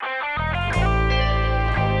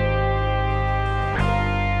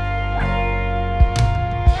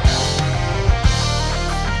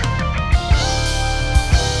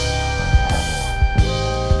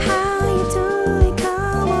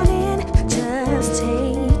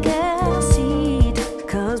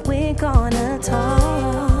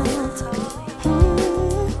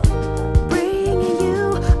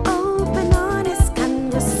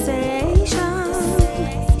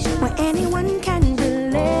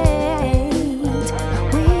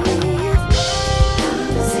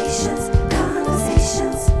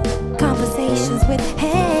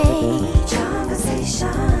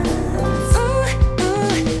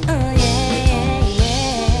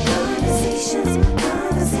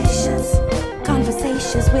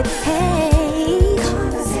with Hey.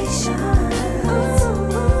 Conversations.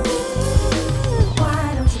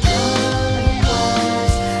 Why don't you join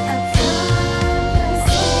us? A conversation with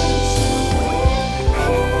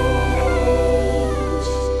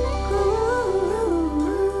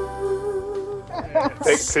Hey.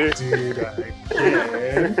 Take two. Do that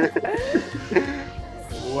again.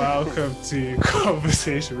 Welcome to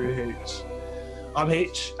Conversation with H. I'm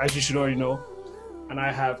H, as you should already know, and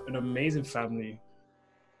I have an amazing family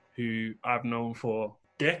who I've known for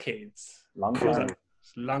decades. Long Feels time. like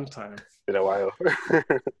it's a long time. Been a while.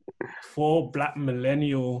 4 black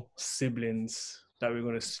millennial siblings that we're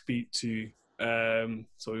going to speak to.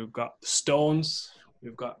 So we've got the Stones,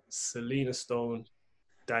 we've got Selena Stone,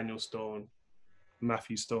 Daniel Stone,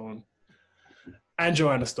 Matthew Stone, and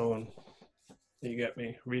Joanna Stone. You get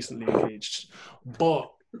me? Recently engaged.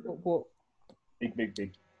 But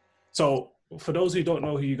Big. so for those who don't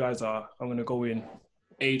know who you guys are, I'm going to go in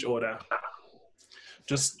age order.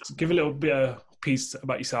 Just give a little bit of piece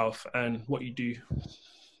about yourself and what you do.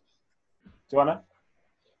 Joanna?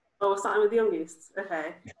 Oh, we're starting with the youngest.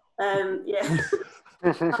 Okay. Yeah.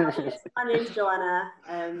 My name's Joanna.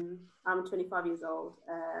 I'm 25 years old.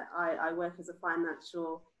 I work as a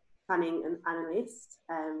financial planning and analyst.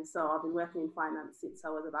 So I've been working in finance since I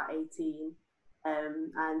was about 18.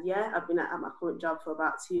 And yeah, I've been at my current job for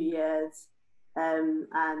about 2 years.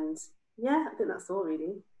 And yeah, I think that's all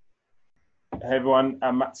really. Hey everyone,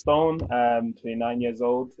 I'm Matt Stone, 29 years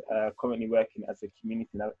old, currently working as a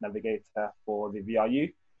community navigator for the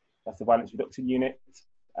VRU. That's the Violence Reduction Unit,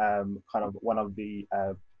 kind of one of the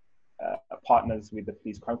partners with the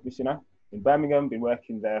Police Crime Commissioner in Birmingham. Been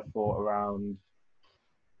working there for around,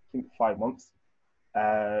 I think, 5 months.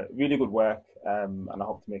 Really good work, and I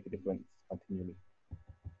hope to make a difference continually.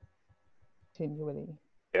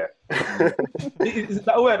 Yeah. Is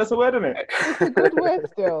that a word? That's a word, isn't it? It's a good word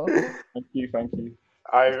still. Thank you.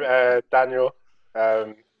 I'm Daniel,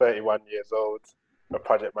 31 years old, a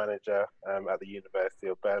project manager at the University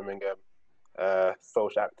of Birmingham,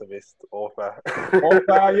 social activist, author.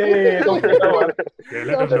 Yeah. Don't forget that one. Yeah,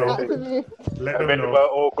 let them know. Activist. Let them Available know.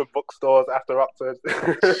 at all good bookstores after Oxford.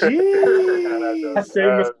 That's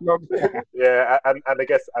famous plug. Yeah, and I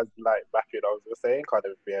guess as like Matthew and I was saying, kind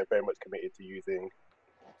of very much committed to using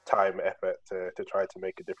time, effort to try to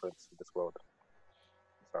make a difference in this world.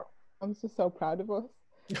 So I'm just so proud of us.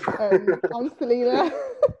 I'm Selena.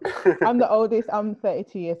 I'm the oldest. I'm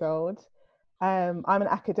 32 years old. I'm an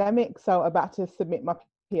academic, so about to submit my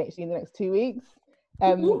PhD in the next 2 weeks.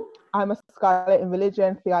 I'm a scholar in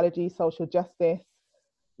religion, theology, social justice,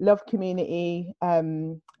 love community,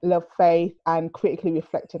 love faith, and critically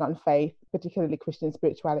reflecting on faith, particularly Christian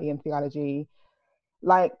spirituality and theology,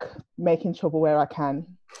 like making trouble where I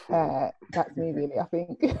can. That's me really, I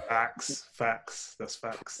think. Facts. That's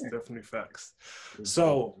facts. Definitely facts.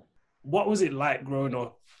 So, what was it like growing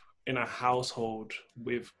up in a household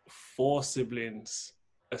with 4 siblings,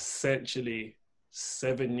 essentially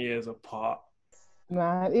 7 years apart?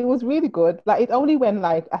 Man, it was really good. Like, it only when,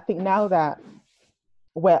 like, I think now that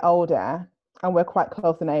we're older and we're quite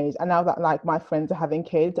close in age, and now that, like, my friends are having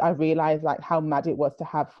kids, I realized, like, how mad it was to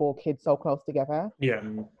have 4 kids so close together. Yeah.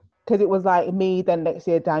 Because it was like me, then next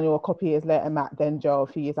year Daniel, a couple of years later Matt, then Joe, a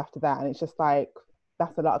few years after that, and it's just like,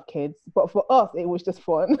 that's a lot of kids. But for us, it was just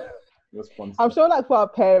fun. It was fun. I'm sure, like, for our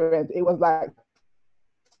parents, it was like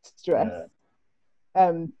stress,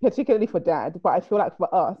 particularly for Dad. But I feel like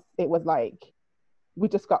for us, it was like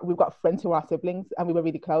we've got friends who are our siblings, and we were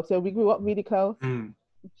really close. So we grew up really close,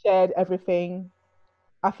 shared everything.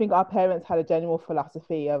 I think our parents had a general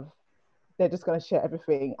philosophy of they're just going to share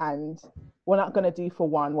everything, and we're not going to do for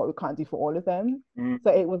one what we can't do for all of them.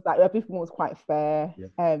 So it was like everything was quite fair.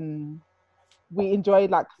 We enjoyed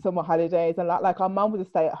like summer holidays, and like our mum was a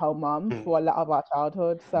stay-at-home mum for a lot of our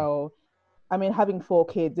childhood. So I mean, having 4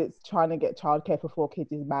 kids, it's trying to get childcare for 4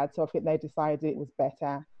 kids is mad. So I think they decided it was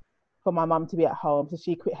better for my mum to be at home. So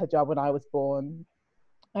she quit her job when I was born,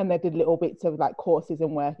 and they did little bits of like courses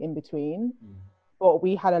and work in between. But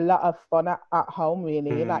we had a lot of fun at home,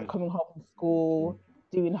 really, like coming home from school,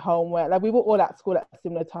 doing homework. Like, we were all at school at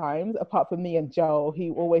similar times, apart from me and Joe,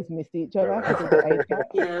 who always missed each other because of the age gap.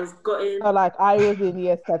 Yeah, I was got in. So, like, I was in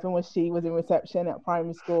year 7 when she was in reception at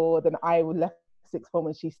primary school. Then I left sixth form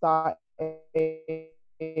when she started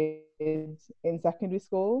in secondary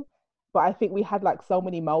school. But I think we had like so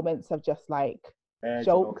many moments of just like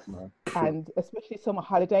jokes, and especially summer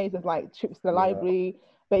holidays of like trips to the library,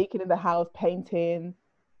 baking in the house, painting,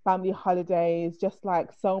 family holidays, just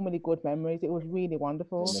like so many good memories. It was really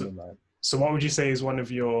wonderful. So what would you say is one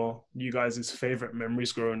of you guys' favorite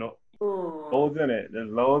memories growing up? Oh. Loads, isn't it? There's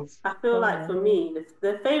loads. I feel like for me,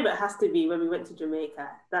 the favorite has to be when we went to Jamaica.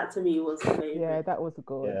 That to me was the favorite. Yeah, that was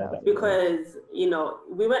good. Yeah, that was that- good. Because, you know,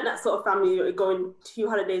 we weren't that sort of family that were going 2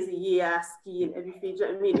 holidays a year, skiing, everything. Do you know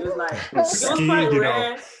what I mean? It was like, it was Skiing, quite you know.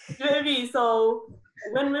 rare. Do you know what I mean? So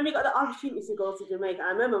when we got the opportunity to go to Jamaica,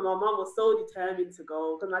 I remember my mom was so determined to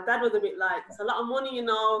go because my dad was a bit like, it's a lot of money, you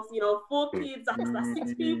know, 4 kids, that's like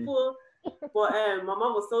 6 people. But my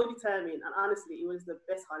mom was so determined, and honestly, it was the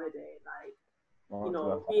best holiday. Like, Oh, you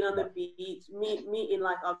know, being on the beach, meeting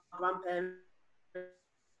like our grandparents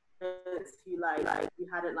who like we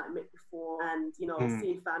hadn't like met before, and you know,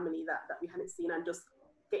 seeing family that we hadn't seen, and just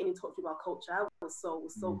getting in touch with our culture was so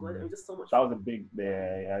good. It was just so much that fun. was a big,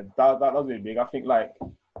 that was really big. I think like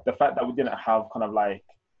the fact that we didn't have kind of like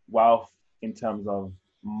wealth in terms of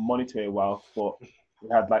monetary wealth, but we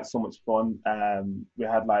had like so much fun. We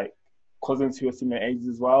had like cousins who were similar ages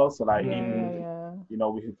as well, so like Yeah. you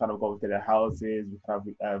know, we could kind of go to their houses, we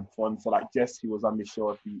could have fun. So like Jess, who was on the show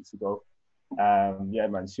a few weeks ago, yeah,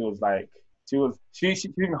 man, she was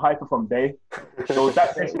even hyper from day. So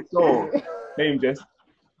that day she saw name Jess,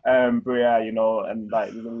 Bria, you know, and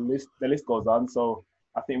like the list goes on. So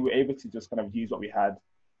I think we were able to just kind of use what we had,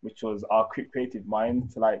 which was our creative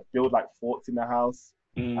mind to like build like forts in the house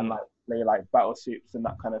and like play like battleships and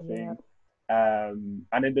that kind of thing. And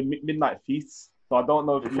then the midnight feasts. So I don't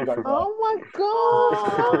know if you guys. Oh my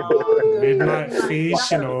god! Midnight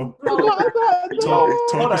feast, you know. Forgot about Talk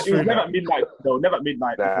us It was through never that. at midnight. No, never at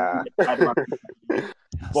midnight. Nah.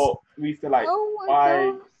 But we used to like Oh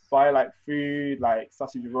my buy like food, like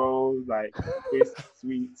sausage rolls, like crisps,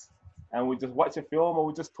 sweets, and we just watch a film or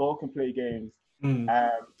we just talk and play games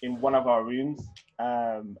in one of our rooms.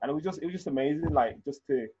 And it was just amazing, like just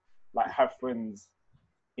to like have friends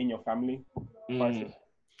in your family. Priceless.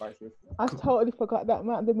 I totally forgot that,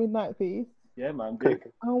 man. The midnight feast. Yeah, man. Big.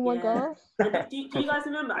 Oh my Yeah. gosh! And do you guys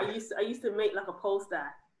remember? I used to make like a poster,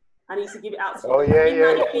 and I used to give it out to Oh, yeah,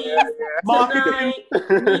 midnight yeah, feast, Marketing. tonight, meet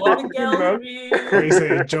in the Marketing, girls' bro. room.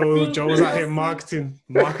 Crazy. Joe was out here marketing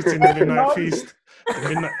the midnight feast.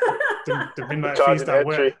 The midnight Charging feast that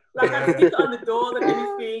entry. went. Like I stick it on the door and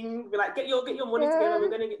anything. Be like, get your money together. We're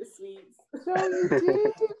gonna get the sweets. So you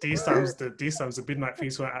did. These times the midnight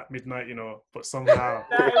feast were at midnight, you know, but somehow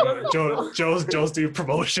No, it wasn't. Joe's doing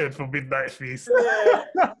promotion for midnight feast. Yeah.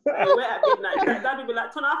 We're at midnight. Dad would be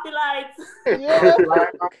like, turn off the lights.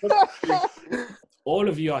 Yeah. All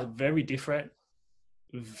of you are very different.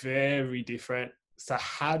 So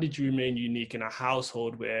how did you remain unique in a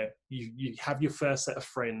household where you have your first set of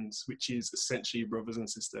friends, which is essentially brothers and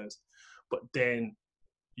sisters, but then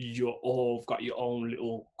you're all got your own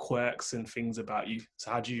little quirks and things about you?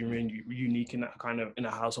 So how do you remain unique in that kind of in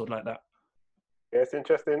a household like that? Yeah, it's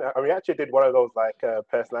interesting. We actually did one of those like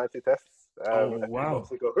personality tests a few wow.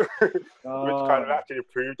 months ago, which kind of actually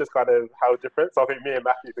proved just kind of how different. So I think me and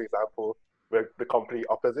Matthew, for example, were the complete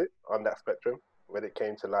opposite on that spectrum when it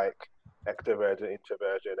came to like extroversion,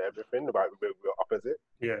 introversion, everything. Right, we were opposite.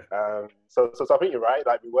 Yeah. So I think you're right.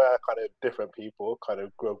 Like we were kind of different people, kind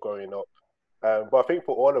of growing up. But I think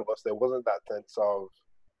for all of us, there wasn't that sense of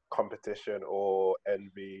competition or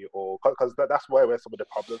envy, or because that's where some of the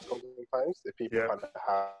problems come sometimes. If people kind of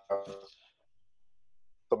have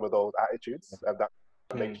some of those attitudes, and that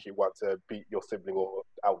makes you want to beat your sibling or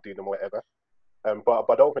outdo them or whatever. But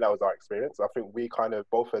I don't think that was our experience. I think we kind of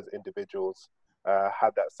both as individuals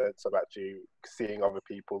had that sense of actually seeing other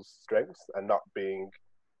people's strengths and not being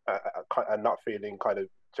and not feeling kind of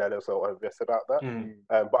jealous or envious about that.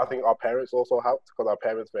 But I think our parents also helped, because our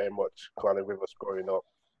parents very much kind of with us growing up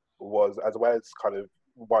was, as well as kind of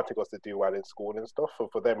wanting us to do well in school and stuff.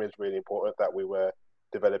 For them, it's really important that we were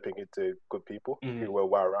developing into good people who were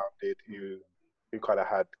well-rounded, who kind of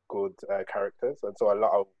had good characters. And so a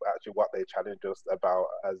lot of actually what they challenged us about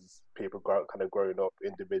as people kind of growing up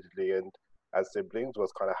individually and as siblings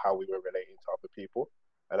was kind of how we were relating to other people.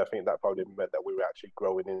 And I think that probably meant that we were actually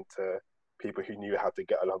growing into people who knew how to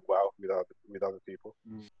get along well with other people.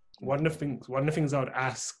 One of the things I would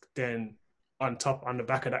ask then on the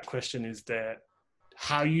back of that question is that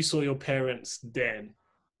how you saw your parents then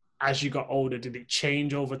as you got older, did it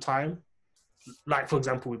change over time? Like, for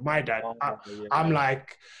example, with my dad, I'm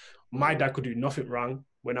like, my dad could do nothing wrong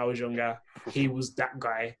when I was younger. He was that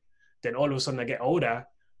guy. Then all of a sudden I get older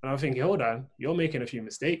and I'm thinking, hold on, you're making a few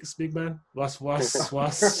mistakes, big man. What's going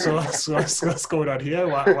on here?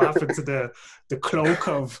 What happened to the cloak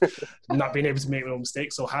of not being able to make no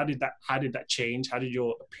mistakes? So how did that change? How did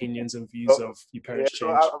your opinions and views of your parents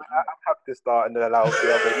change? I'm happy to start and then allow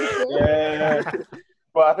the other.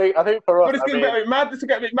 But I think for us, But it's I getting mean, a bit mad. This is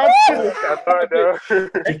getting a bit mad. I know.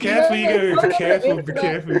 Be careful, you go. Be careful. Be Internet.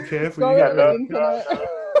 careful. Be careful. Go You on no, the go.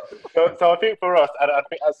 internet. So I think for us, and I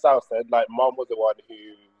think as Sal said, like mom was the one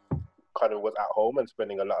who kind of was at home and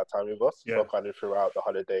spending a lot of time with us, Yeah. so kind of throughout the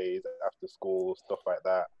holidays, after school, stuff like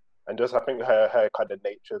that. And just I think her kind of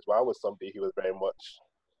nature as well was somebody who was very much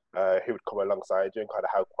who would come alongside you and kind of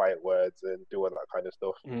have quiet words and do all that kind of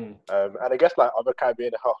stuff. Mm. And I guess like other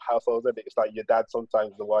Caribbean households, and it's like your dad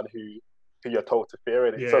sometimes the one who you're told to fear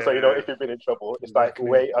it. So you know Yeah. if you've been in trouble, it's Exactly.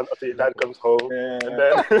 like wait until your dad comes home, Yeah. and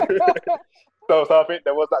then so I think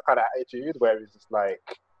there was that kind of attitude where it's just like,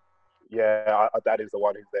 yeah, our dad is the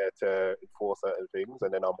one who's there to enforce certain things,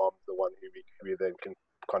 and then our mom's the one who we then can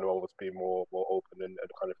kind of almost be more open and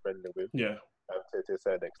kind of friendly with Yeah. to a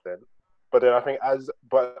certain extent. But then I think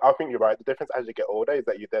you're right. The difference as you get older is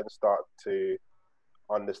that you then start to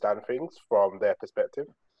understand things from their perspective.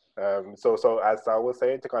 So as I was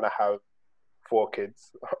saying, to kind of have 4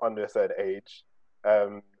 kids under a certain age,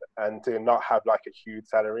 and to not have like a huge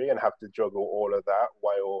salary and have to juggle all of that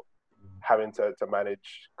while having to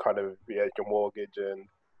manage kind of your mortgage and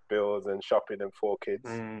bills and shopping and 4 kids.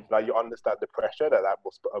 Like you understand the pressure that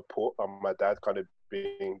must put on my dad kind of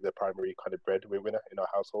being the primary kind of breadwinner in our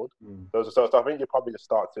household. So I think you probably just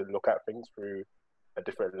start to look at things through a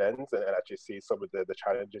different lens and actually see some of the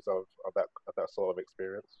challenges of that sort of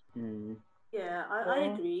experience. Yeah, I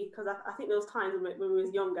agree, because I think there was times when we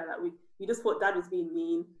was younger that we just thought dad was being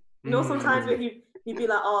mean. You know, sometimes where he'd be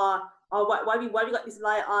like, why we got this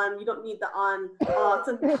light on? You don't need that on.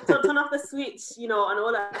 Turn off the switch, you know, and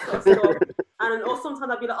all that sort of stuff. And or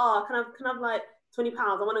sometimes I'd be like, can I have like £20?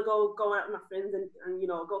 I want to go out with my friends and you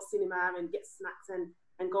know, go cinema and get snacks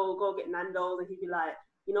and go get Nando's. And he'd be like,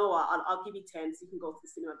 you know what, I'll give you 10 so you can go to the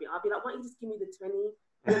cinema. I'll be like, why don't you just give me the 20?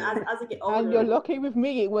 And then as I get older, And you're lucky with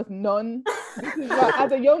me, it was none. This is like,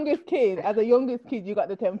 as a youngest kid, you got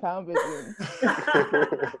the £10 version.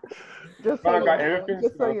 Just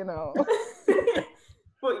so you know.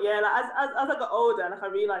 But yeah, like, as I got older, like I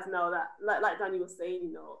realized now that like Danny was saying,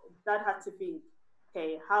 you know, dad had to think,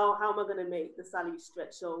 okay, how am I gonna make the salary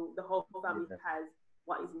stretch so the whole family has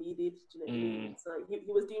what is needed? Do you know what I mean? So he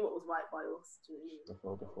was doing what was right by us. Do you know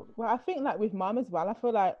what I mean? Well, I think like with mum as well, I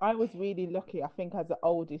feel like I was really lucky, I think, as the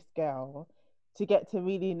oldest girl, to get to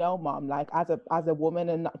really know mum like as a woman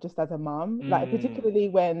and not just as a mum. Like particularly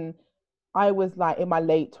when I was like in my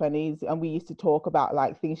late 20s and we used to talk about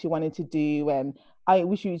like things she wanted to do, and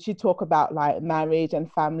she'd talk about like marriage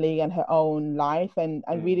and family and her own life and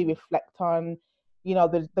really reflect on, you know,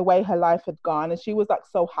 the way her life had gone. And she was like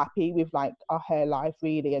so happy with like her life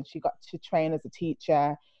really, and she got to train as a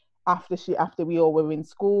teacher after we all were in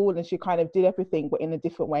school, and she kind of did everything but in a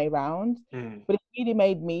different way around. But it really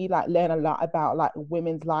made me like learn a lot about like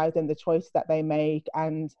women's lives and the choices that they make,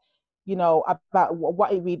 and you know, about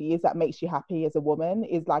what it really is that makes you happy as a woman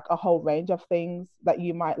is like a whole range of things that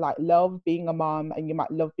you might like love being a mom and you might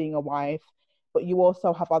love being a wife, but you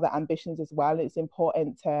also have other ambitions as well. It's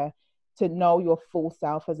important to know your full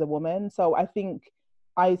self as a woman. So I think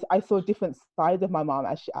I saw different sides of my mom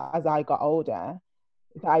as I got older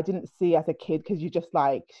that I didn't see as a kid, because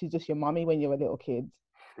she's just your mommy when you're a little kid.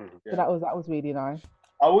 So that was really nice.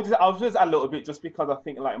 I was just a little bit, just because I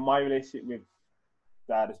think like my relationship with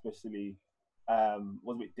dad especially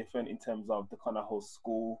was a bit different in terms of the kind of whole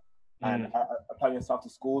school and applying yourself to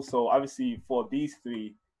school. So obviously for these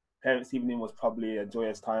 3, parents' evening was probably a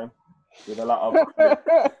joyous time with a lot of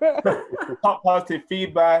positive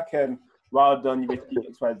feedback and well done, you get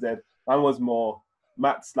XYZ. Mine was more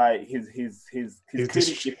Matt's like his He's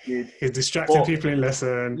distracting people in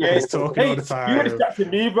lesson. Yeah, He's talking all the time. You distracting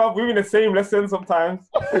me, bro. We're in the same lesson sometimes.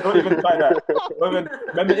 Don't even try that.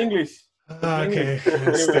 Remember English. Okay,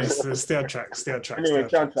 stay on track. Anyway,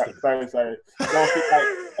 stay on track. Sorry. No,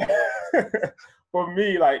 like, for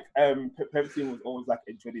me, like Pepsi was always like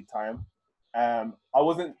a dreaded time. I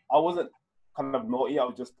wasn't kind of naughty. I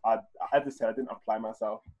had to say I didn't apply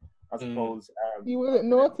myself. I suppose. You weren't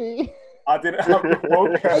naughty. I didn't have the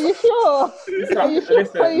focus. Are you sure?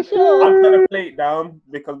 Are you sure? I'm trying to play it down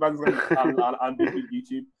because man's on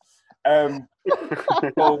YouTube.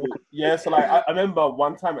 So like I remember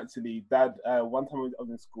one time actually, Dad. One time I was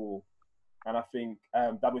in school, and I think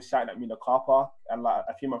Dad was shouting at me in the car park, and like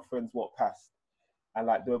a few of my friends walked past, and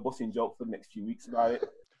like they were busting jokes for the next few weeks about it.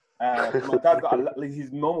 My dad got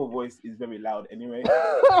his normal voice is very loud anyway,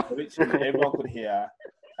 so literally everyone could hear.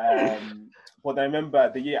 But I remember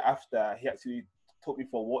the year after, he actually took me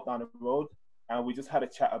for a walk down the road, and we just had a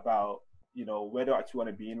chat about, you know, where do I actually want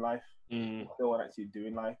to be in life, what do I want to actually do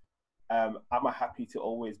in life. Am I happy to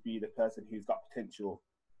always be the person who's got potential,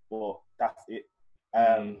 but that's it?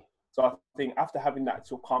 So I think after having that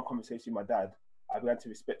sort of calm conversation with my dad, I began to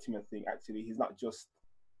respect him and think actually he's not just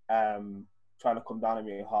trying to come down on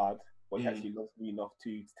me hard, but he actually loves me enough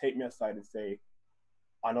to take me aside and say,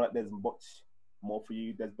 I know that there's much more for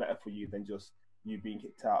you, there's better for you than just you being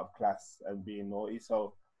kicked out of class and being naughty.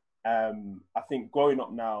 So I think growing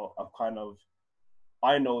up now,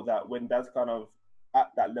 I know that when dad's kind of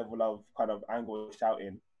at that level of kind of anger or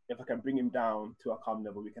shouting, if I can bring him down to a calm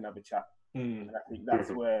level, we can have a chat. And I think that's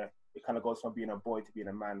where it kind of goes from being a boy to being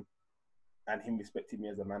a man, and him respecting me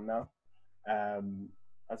as a man now. And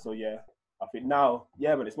so, yeah, I think now,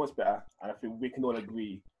 yeah, but it's much better. And I think we can all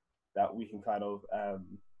agree that we can kind of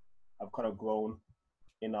have kind of grown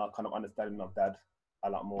in our kind of understanding of dad a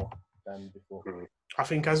lot more than before. I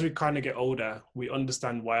think as we kind of get older, we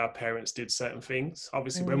understand why our parents did certain things.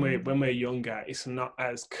 Obviously, when we're younger, it's not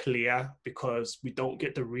as clear because we don't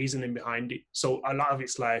get the reasoning behind it. So a lot of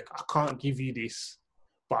it's like, I can't give you this,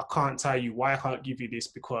 but I can't tell you why I can't give you this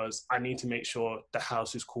because I need to make sure the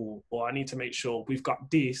house is cool, or I need to make sure we've got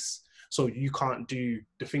this, so you can't do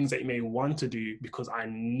the things that you may want to do because I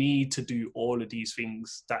need to do all of these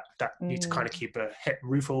things that need to kind of keep a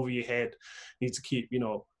roof over your head, need to keep,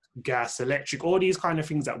 gas, electric, all these kind of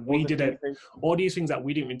things that we didn't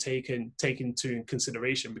even take into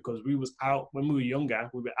consideration because we was out when we were younger,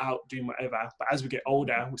 we were out doing whatever. But as we get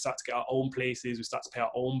older, we start to get our own places, we start to pay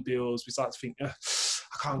our own bills, we start to think, I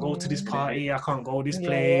can't go to this party, I can't go this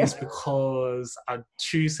place because on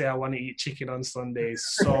Tuesday I want to eat chicken on Sunday,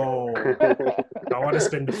 so I want to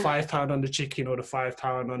spend the £5 on the chicken or the £5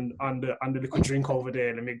 on the liquid drink over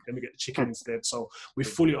there. Let me get the chicken instead. So we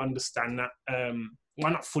fully understand that.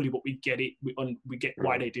 Well, not fully, but we get it. We get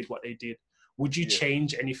why they did what they did. Would you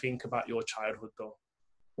change anything about your childhood, though?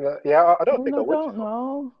 Yeah, I don't think I would. I don't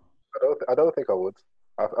know. I don't think I would.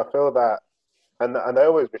 I feel that, and I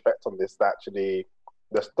always reflect on this. That actually,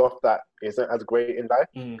 the stuff that isn't as great in life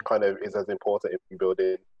kind of is as important in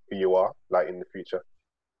building who you are, like in the future,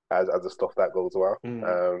 as the stuff that goes well.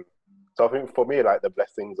 So I think for me, like the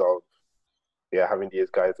blessings of having these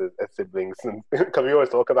guys as siblings, and because we always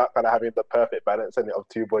talk about kind of having the perfect balance and of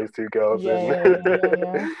 2 boys, 2 girls.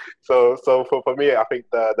 So for me, I think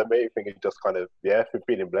the main thing is just kind of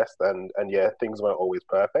feeling blessed, and things weren't always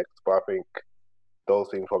perfect, but I think those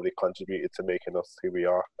things probably contributed to making us who we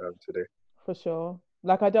are today. For sure.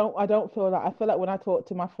 Like I don't feel that. I feel like when I talk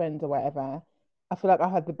to my friends or whatever, I feel like I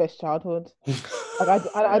had the best childhood.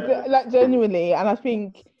 Like I like genuinely, and I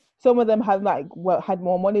think some of them had had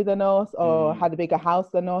more money than us or had a bigger house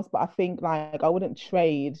than us, but I think like I wouldn't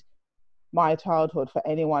trade my childhood for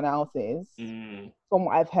anyone else's from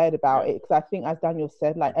what I've heard about it, because I think, as Daniel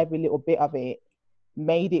said, like every little bit of it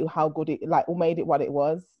made it made it what it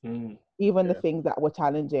was. Even the things that were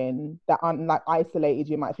challenging, that aren't like isolated,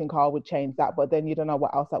 you might think, I would change that, but then you don't know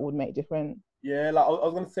what else that would make different. Yeah, like I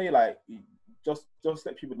was gonna say, like just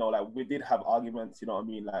let people know, like we did have arguments, you know what I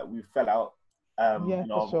mean? Like we fell out.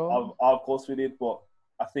 For sure. Of course we did, but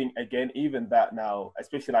I think again, even that now,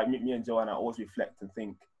 especially like me and Joanna, always reflect and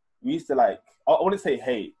think we used to I wouldn't say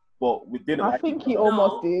hate, but we didn't. I think he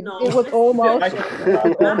almost did. No. It was almost.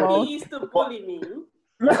 Almost. He used to bully me.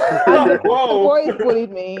 The boys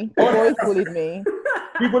bullied me.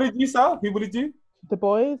 Who bullied you, Sal? Who bullied you? The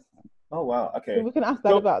boys. Oh wow, okay. So we can ask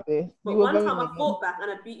that about this. But one time I fought back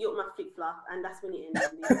and I beat you up my flip-flop, and that's when it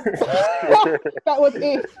ended. That was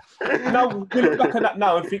it. Now we look back at that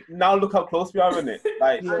now and think, now look how close we are, isn't it?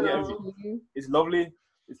 Like it's lovely.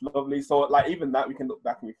 It's lovely. So like even that we can look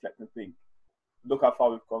back and reflect and think, look how far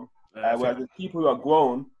we've come. Whereas the people who are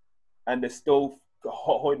grown and they're still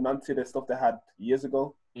holding on to the stuff they had years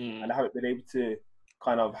ago and they haven't been able to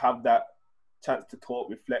kind of have that chance to talk,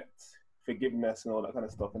 reflect, forgiveness and all that kind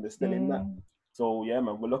of stuff, and they're still in that. So yeah,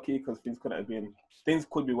 man, we're lucky because things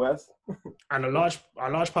could be worse. And a large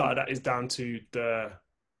part of that is down to the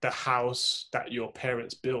house that your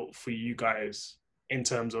parents built for you guys in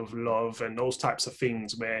terms of love and those types of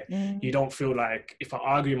things, where you don't feel like if I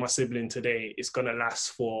argue with my sibling today, it's gonna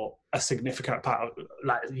last for a significant part of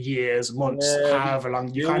like years, months, however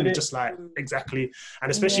long. You kind of just like exactly,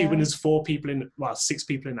 and especially when there's 6 people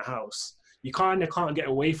in the house, you kind of can't get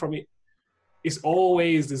away from it. It's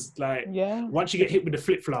always this like once you get hit with the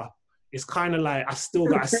flip flop, it's kind of like I still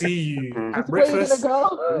gotta see you at breakfast.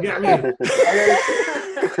 You get what I mean?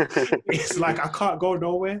 It's like I can't go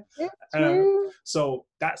nowhere. So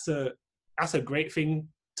that's a great thing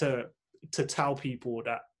to tell people,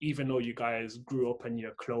 that even though you guys grew up and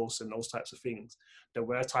you're close and those types of things, there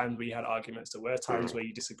were times where you had arguments, there were times where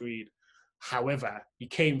you disagreed. However, you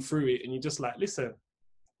came through it and you're just like, listen,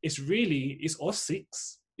 it's us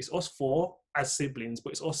 6, it's us 4 as siblings,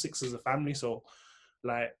 but it's us 6 as a family. So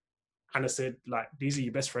like Anna said, like these are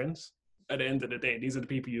your best friends. At the end of the day, these are the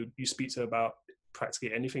people you speak to about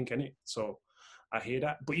practically anything, can it? So I hear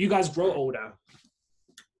that. But you guys grow older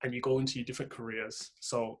and you go into your different careers.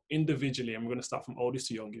 So individually, I'm going to start from oldest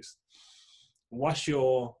to youngest. What's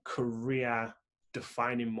your career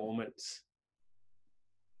defining moments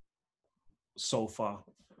so far,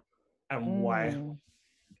 and why?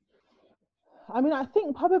 I mean, I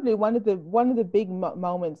think probably one of the big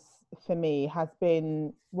moments for me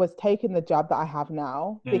was taking the job that I have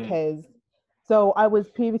now, because so I was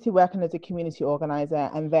previously working as a community organizer,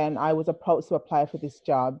 and then I was approached to apply for this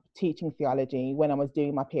job teaching theology when I was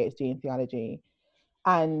doing my PhD in theology.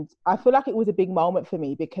 And I feel like it was a big moment for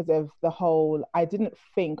me because of the whole, I didn't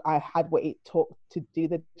think I had what it took to do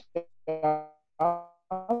the job.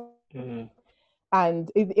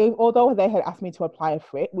 And although they had asked me to apply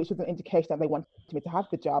for it, which was an indication that they wanted me to have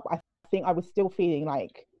the job, I think I was still feeling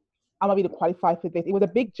like, am I really qualified for this? It was a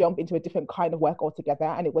big jump into a different kind of work altogether.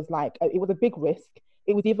 And it was like, it was a big risk.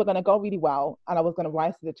 It was either going to go really well and I was going to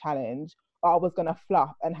rise to the challenge, or I was going to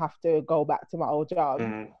flop and have to go back to my old job.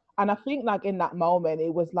 And I think like in that moment,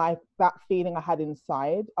 it was like that feeling I had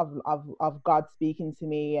inside of God speaking to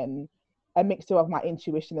me, and a mixture of my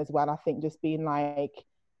intuition as well. I think just being like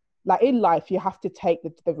in life, you have to take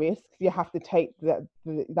the risks. You have to take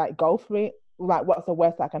like go for it. Like, what's the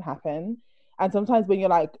worst that can happen? And sometimes when you're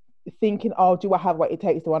like thinking, oh, do I have what it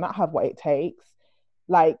takes? Do I not have what it takes?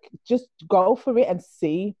 Like, just go for it and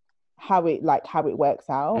see how it works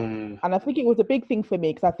out. And I think it was a big thing for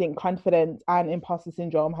me because I think confidence and imposter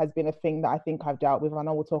syndrome has been a thing that I think I've dealt with. I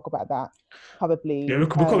know we'll talk about that probably. Yeah, we're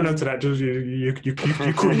coming on to that. Just you're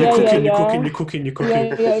cooking.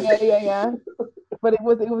 Yeah. But it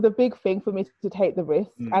was a big thing for me to take the risk,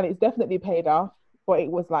 and it's definitely paid off. But it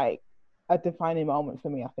was like a defining moment for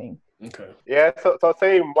me, I think. Okay. Yeah, so I'll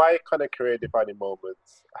say my kind of career defining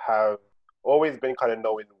moments have always been kind of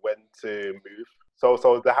knowing when to move. So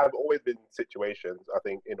there have always been situations, I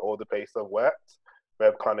think, in all the places I've worked,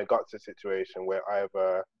 where I've kind of got to a situation where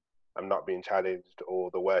either I'm not being challenged,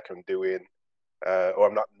 or the work I'm doing, or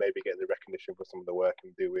I'm not maybe getting the recognition for some of the work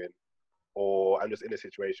I'm doing, or I'm just in a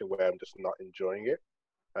situation where I'm just not enjoying it.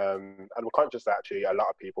 And we're conscious that actually a lot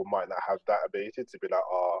of people might not have that ability to be like,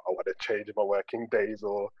 oh, I want to change my working days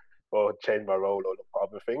or change my role or look for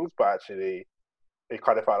other things. But actually, it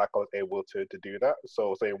kind of felt like I was able to do that.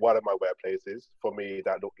 So in one of my workplaces, for me,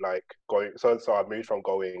 that looked like going. So I moved from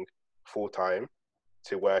going full time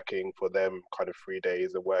to working for them kind of 3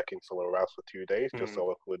 days and working somewhere else for 2 days, just so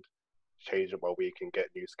I could change up my week and get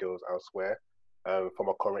new skills elsewhere. For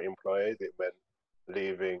my current employers, it meant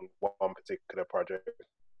leaving one particular project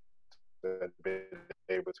and being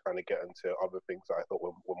able to kind of get into other things that I thought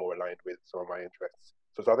were more aligned with some of my interests.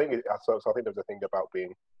 So I think there's a thing about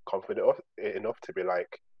being confident enough to be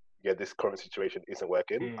like, yeah, this current situation isn't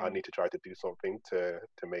working. I need to try to do something to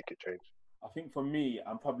make it change. I think for me,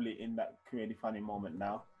 I'm probably in that career defining moment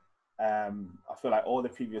now. I feel like all the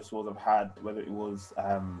previous roles I've had, whether it was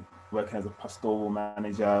working as a pastoral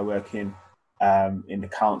manager, working in the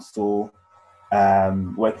council,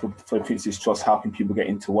 working for Prince's Trust, helping people get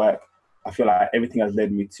into work, I feel like everything has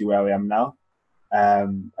led me to where I am now.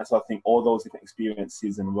 And so I think all those different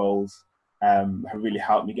experiences and roles have really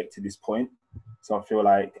helped me get to this point. So I feel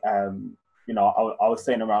like, you know, I was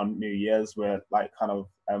saying around New Year's where like kind of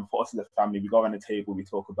for us as a family, we go around the table, we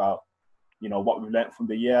talk about, you know, what we've learned from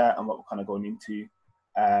the year and what we're kind of going into.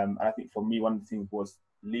 And I think for me, one of the things was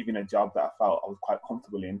leaving a job that I felt I was quite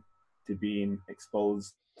comfortable in to being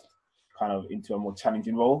exposed kind of into a more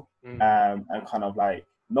challenging role, and kind of like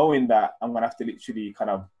knowing that I'm going to have to literally kind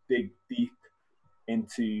of dig deep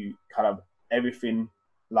into kind of everything,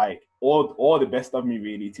 like all the best of me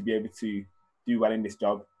really, to be able to do well in this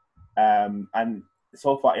job. And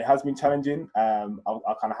so far it has been challenging. I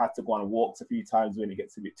kind of had to go on walks a few times when it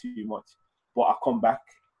gets a bit too much, but I come back,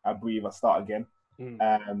 I breathe, I start again.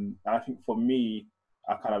 And I think for me,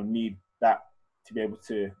 I kind of need that to be able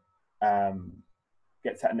to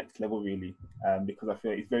get to that next level really, because I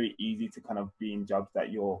feel it's very easy to kind of be in jobs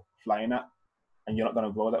that you're flying at and you're not going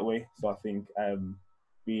to grow that way. So I think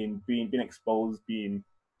being exposed, being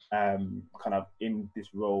kind of in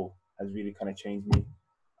this role has really kind of changed me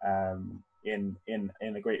in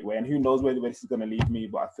a great way. And who knows where this is going to lead me,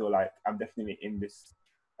 but I feel like I'm definitely in this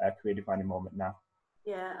career defining moment now.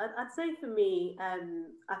 Yeah, I'd say for me,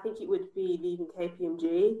 I think it would be leaving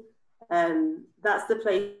KPMG. That's the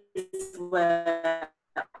place where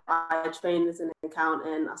I trained as an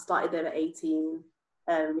accountant. I started there at 18.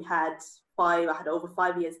 I had over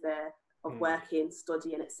 5 years there of working,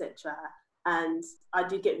 studying, etc. And I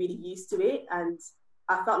did get really used to it. And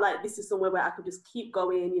I felt like this is somewhere where I could just keep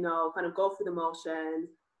going, you know, kind of go through the motions,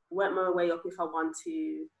 work my way up if I want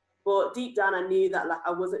to. But deep down, I knew that like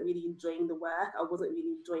I wasn't really enjoying the work. I wasn't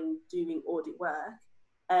really enjoying doing audit work.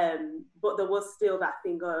 But there was still that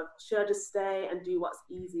thing of, should I just stay and do what's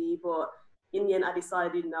easy? But in the end, I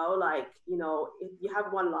decided no, like, you know, if you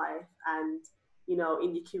have one life and, you know,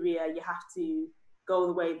 in your career, you have to go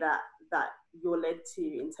the way that you're led to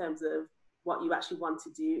in terms of what you actually want to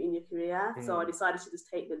do in your career. So I decided to just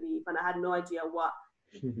take the leap, and I had no idea what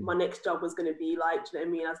my next job was going to be like. Do you know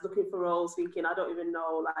what I mean? I was looking for roles thinking, I don't even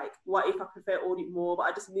know, like, what if I prefer audit more? But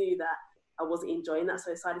I just knew that I wasn't enjoying that.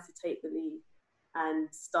 So I decided to take the leap and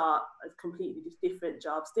start a completely different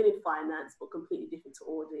job, still in finance, but completely different to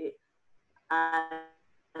audit. And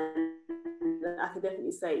I can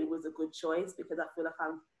definitely say it was a good choice, because I feel like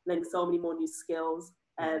I'm learning so many more new skills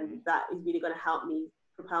that is really going to help me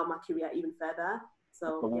propel my career even further.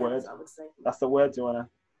 So yes, I would say. That's the word, Joanna.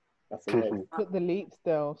 That's the word. Took the leap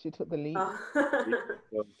still. She took the leap.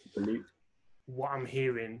 The leap. What I'm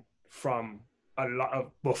hearing from a lot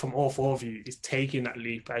of, well, from all four of you, is taking that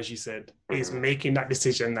leap, as you said, is making that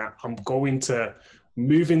decision that I'm going to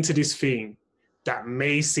move into this thing that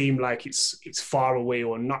may seem like it's far away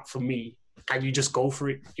or not for me, and you just go for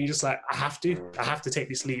it. You're just like, I have to take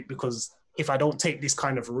this leap, because if I don't take this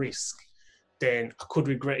kind of risk, then I could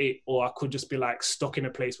regret it, or I could just be like stuck in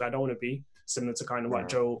a place where I don't want to be, similar to kind of what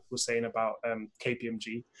Joe was saying about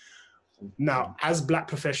KPMG. Now, as Black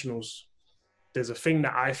professionals, there's a thing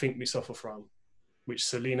that I think we suffer from, which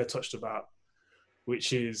Selena touched about,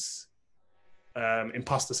 which is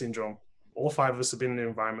imposter syndrome. All five of us have been in an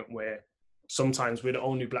environment where sometimes we're the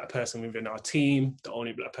only Black person within our team, the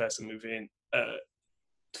only Black person within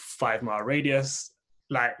 5 mile radius,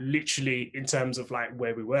 like literally in terms of like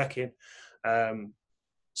where we're working.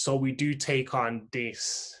 So we do take on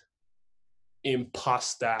this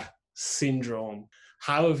imposter syndrome.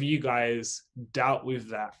 How have you guys dealt with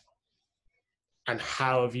that? And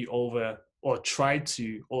how have you tried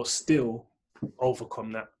to, or still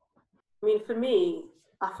overcome that? I mean, for me,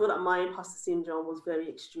 I feel like my imposter syndrome was very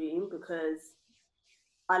extreme, because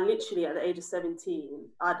I literally, at the age of 17,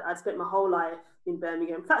 I'd spent my whole life in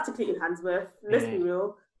Birmingham, practically in Handsworth, let's be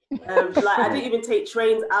real. Like, I didn't even take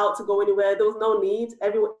trains out to go anywhere. There was no need.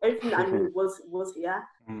 Everything that I knew was here.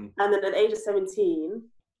 And then at the age of 17,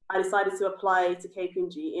 I decided to apply to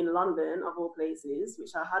KPMG in London, of all places,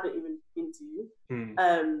 which I hadn't even been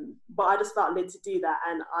to. But I just felt led to do that.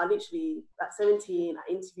 And I literally, at 17,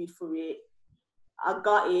 I interviewed for it. I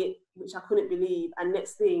got it, which I couldn't believe. And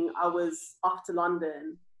next thing, I was off to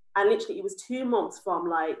London. And literally, it was 2 months from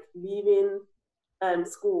like leaving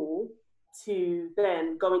school to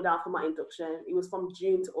then going down for my induction. It was from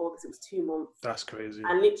June to August. It was 2 months. That's crazy.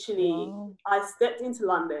 And literally, I stepped into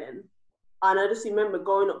London, and I just remember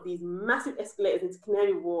going up these massive escalators into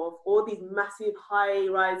Canary Wharf, all these massive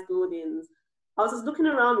high-rise buildings. I was just looking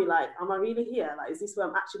around me like, am I really here? Like, is this where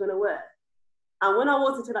I'm actually going to work? And when I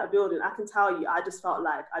walked into that building, I can tell you, I just felt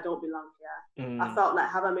like I don't belong here. I felt like,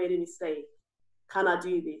 have I made a mistake? Can I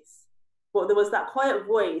do this? But there was that quiet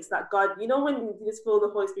voice that God, you know, when you just feel the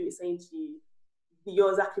Holy Spirit saying to you, you're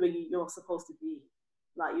exactly where you're supposed to be.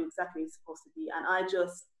 Like, you're exactly where you're supposed to be. And I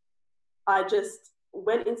just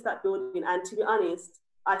went into that building, and to be honest,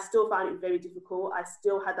 I still found it very difficult. I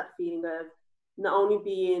still had that feeling of not only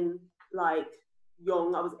being like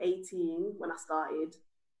young, I was 18 when I started.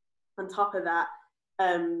 On top of that,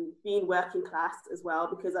 being working class as well,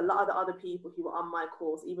 because a lot of the other people who were on my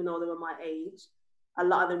course, even though they were my age, a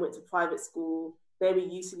lot of them went to private school. They were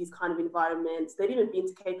used to these kind of environments. They'd even been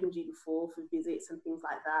to KPMG before for visits and things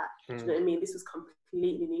like that. Do you know what I mean? This was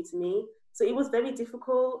completely new to me. So it was very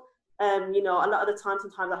difficult. You know, a lot of the time,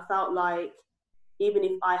 sometimes I felt like even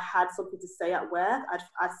if I had something to say at work,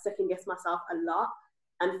 I'd second guess myself a lot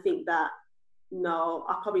and think that, no,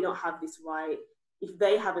 I probably don't have this right. If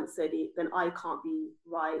they haven't said it, then I can't be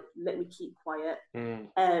right. Let me keep quiet.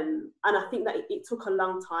 And I think that it took a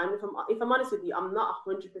long time. If I'm honest with you, I'm not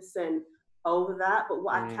 100% over that. But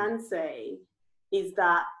what I can say is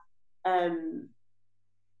that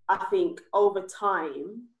I think over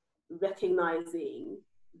time, recognizing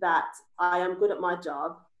that I am good at my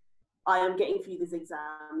job, I am getting through these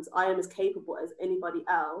exams, I am as capable as anybody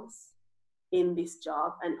else in this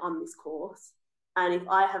job and on this course. And if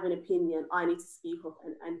I have an opinion, I need to speak up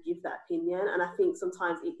and give that opinion. And I think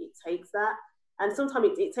sometimes it takes that. And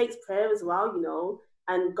sometimes it takes prayer as well, you know,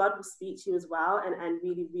 and God will speak to you as well and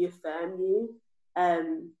really reaffirm you.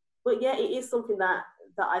 But yeah, it is something that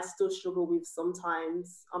I still struggle with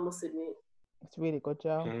sometimes, I must admit. It's really good,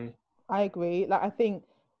 Joe. I agree. Like, I think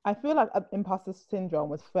I feel like imposter syndrome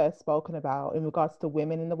was first spoken about in regards to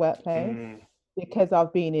women in the workplace because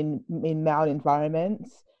I've been in male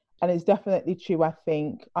environments, and it's definitely true, I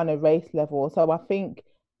think, on a race level. So I think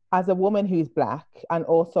as a woman who's black and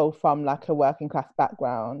also from like a working class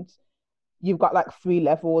background, you've got like three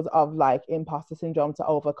levels of like imposter syndrome to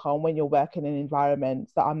overcome when you're working in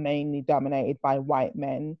environments that are mainly dominated by white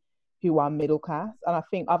men who are middle class. And I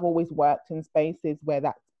think I've always worked in spaces where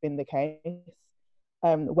that's been the case,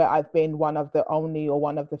 where I've been one of the only or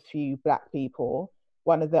one of the few black people,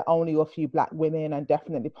 one of the only or few black women, and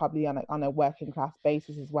definitely probably on a working class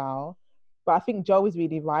basis as well. But I think Joe is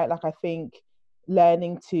really right. Like I think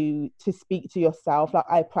learning to speak to yourself, like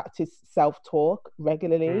I practice self-talk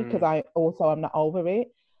regularly because I also am not over it.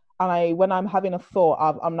 And when I'm having a thought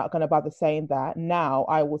of I'm not going to bother saying that, now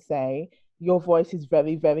I will say your voice is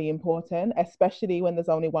very, very important, especially when there's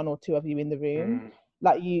only one or two of you in the room.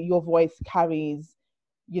 Like your voice carries,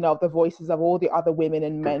 the voices of all the other women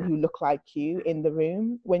and men who look like you in the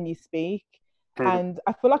room when you speak. And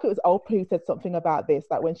I feel like it was Oprah who said something about this,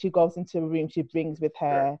 like when she goes into a room, she brings with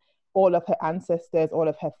her all of her ancestors, all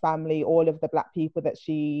of her family, all of the black people that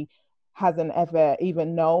she hasn't ever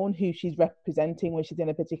even known who she's representing when she's in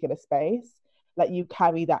a particular space. Like you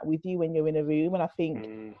carry that with you when you're in a room. And I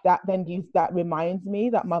think that reminds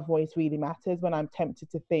me that my voice really matters when I'm tempted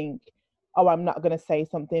to think, oh, I'm not going to say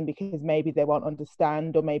something because maybe they won't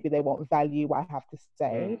understand or maybe they won't value what I have to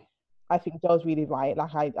say. I think Joe's really right.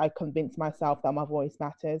 Like I convince myself that my voice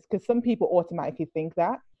matters because some people automatically think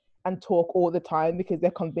that and talk all the time because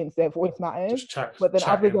they're convinced their voice matters. But then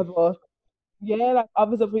others of us, like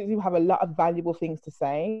others of us who have a lot of valuable things to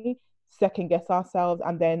say, second guess ourselves,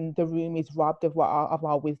 and then the room is robbed of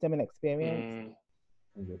our wisdom and experience.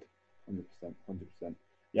 100%.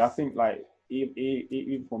 Yeah, I think like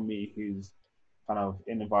even for me, who's kind of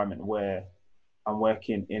in an environment where I'm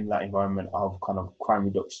working in that environment of kind of crime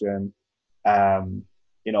reduction, and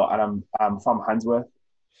I'm from Handsworth,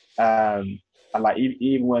 and like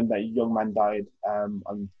even when that young man died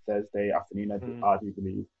on Thursday afternoon, I do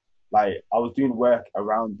believe, like I was doing work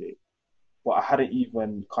around it, but I hadn't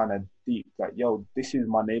even kind of deep like, yo, this is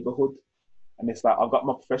my neighborhood, and it's like I've got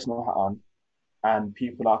my professional hat on, and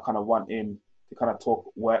people are kind of wanting to kind of talk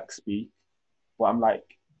work speak, but I'm like,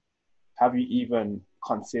 have you even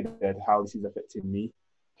considered how this is affecting me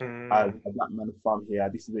as a black man from here?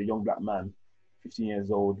 This is a young black man, 15 years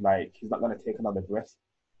old. Like he's not going to take another breath.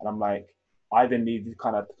 And I'm like, I then need to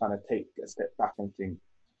kind of take a step back and think.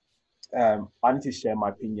 I need to share my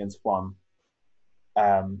opinions from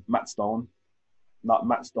Matt Stone, not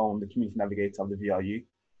Matt Stone, the community navigator of the VRU.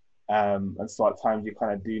 And so at times you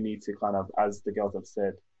kind of do need to kind of, as the girls have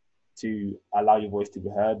said, to allow your voice to be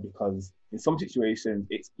heard, because in some situations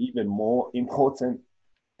it's even more important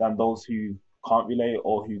than those who can't relate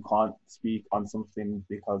or who can't speak on something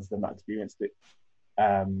because they've not experienced it.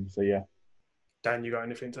 So yeah. Dan, you got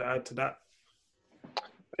anything to add to that?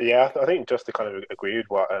 Yeah, I think just to kind of agree with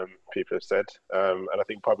what people have said, and I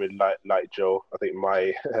think probably like Joe, I think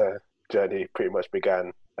my journey pretty much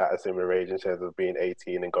began at a similar age in terms of being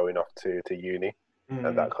 18 and going off to uni,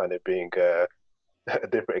 and that kind of being a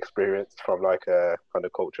different experience from like a kind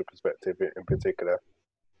of culture perspective in particular.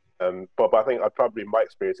 But I think my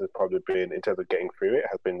experience has probably been, in terms of getting through it,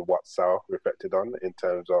 has been what Sal reflected on in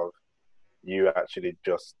terms of you actually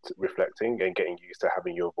just reflecting and getting used to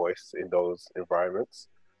having your voice in those environments.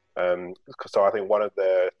 So I think one of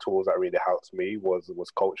the tools that really helped me was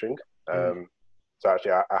coaching. So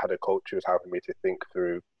actually I had a coach who was helping me to think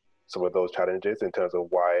through some of those challenges in terms of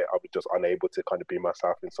why I was just unable to kind of be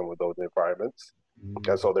myself in some of those environments.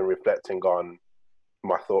 And so then reflecting on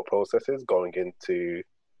my thought processes going into,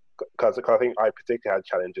 because I think I particularly had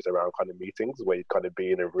challenges around kind of meetings where you'd kind of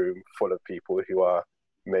be in a room full of people who are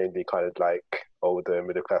mainly kind of like older,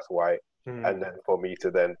 middle class white. And then for me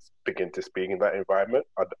to then begin to speak in that environment,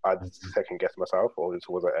 I'd second guess myself, or just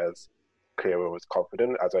wasn't as clear or as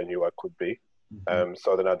confident as I knew I could be.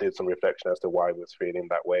 So then I did some reflection as to why I was feeling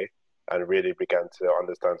that way, and really began to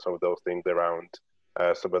understand some of those things around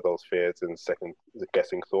some of those fears and second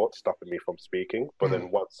guessing thoughts stopping me from speaking. But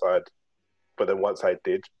then once I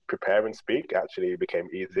did prepare and speak, actually it became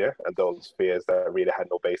easier, and those fears that really had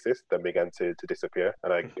no basis then began to disappear,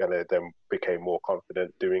 and I then became more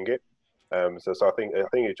confident doing it. So I think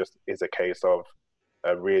it just is a case of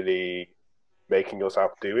really making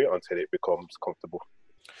yourself do it until it becomes comfortable.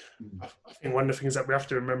 I think one of the things that we have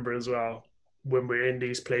to remember as well when we're in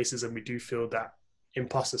these places and we do feel that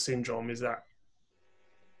imposter syndrome is that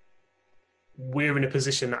we're in a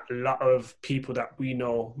position that a lot of people that we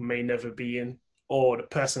know may never be in, or the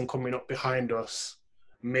person coming up behind us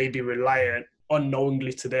may be reliant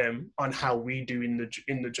unknowingly to them on how we do in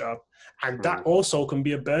the job, and that also can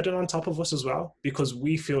be a burden on top of us as well, because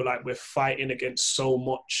we feel like we're fighting against so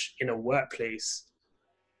much in a workplace,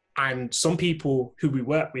 and some people who we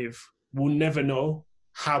work with will never know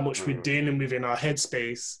how much we're dealing with in our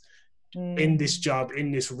headspace in this job,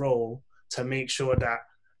 in this role, to make sure that,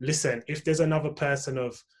 listen, if there's another person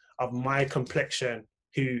of my complexion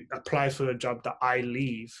who applies for a job that I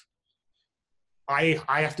leave, I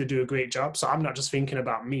have to do a great job. So I'm not just thinking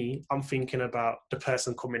about me, I'm thinking about the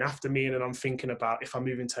person coming after me. And then I'm thinking about, if I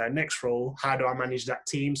move into a next role, how do I manage that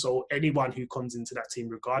team? So anyone who comes into that team,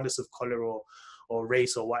 regardless of color or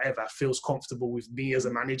race or whatever, feels comfortable with me as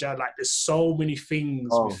a manager. Like, there's so many things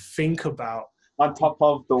we think about. On top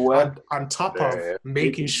of the work. On top of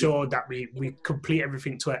making sure that we complete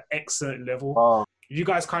everything to an excellent level. You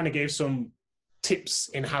guys kind of gave some tips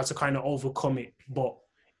in how to kind of overcome it. But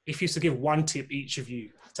if you used to give one tip, each of you,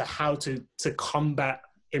 to how to combat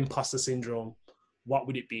imposter syndrome, what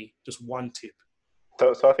would it be? Just one tip.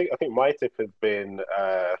 So I think my tip has been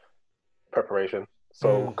preparation.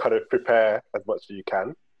 So kind of prepare as much as you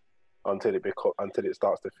can until it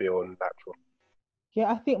starts to feel natural. Yeah,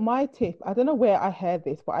 I think my tip, I don't know where I heard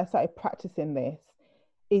this, but I started practicing this,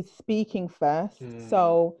 is speaking first.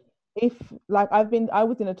 So if, like, I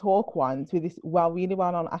was in a talk once with this really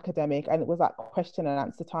well-known academic, and it was like question and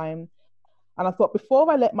answer time. And I thought, before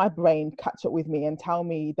I let my brain catch up with me and tell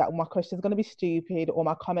me that my question is going to be stupid or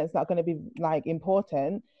my comment's not going to be like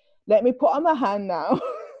important, let me put on my hand now.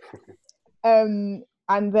 And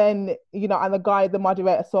then, you know, and the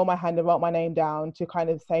moderator saw my hand and wrote my name down to kind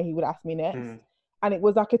of say he would ask me next. And it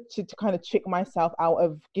was like to kind of trick myself out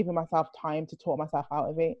of giving myself time to talk myself out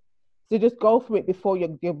of it. So just go for it before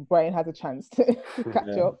your brain has a chance to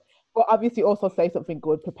catch up. But obviously also say something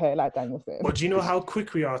good, prepare, like Daniel said. But do you know how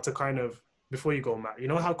quick we are to kind of, before you go, Matt, you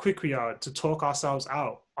know how quick we are to talk ourselves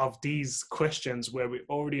out of these questions where we're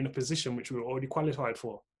already in a position which we're already qualified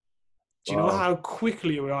for? Do you know how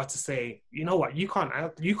quickly we are to say, you know what, you can't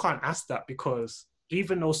ask that, because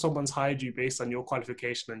even though someone's hired you based on your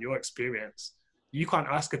qualification and your experience, you can't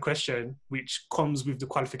ask a question which comes with the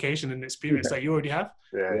qualification and experience that you already have.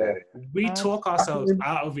 We talk ourselves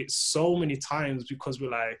out of it so many times because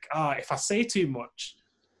we're like, if I say too much,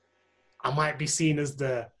 I might be seen as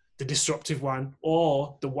the disruptive one,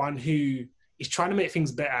 or the one who is trying to make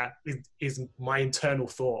things better is my internal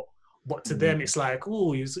thought. But to them, it's like,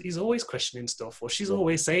 oh, he's always questioning stuff, or she's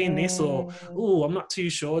always saying this, or, oh, I'm not too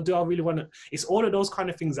sure. Do I really want to? It's all of those kind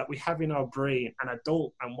of things that we have in our brain. And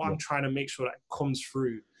what I'm trying to make sure that comes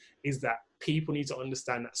through is that people need to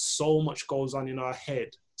understand that so much goes on in our head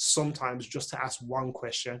sometimes just to ask one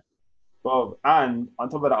question. Bob, and on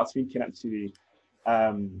top of that, I was thinking actually,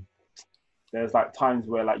 there's like times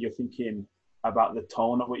where like you're thinking about the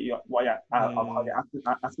tone of how you're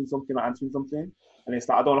asking something or answering something. And it's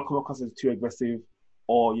like, I don't want to come across as too aggressive,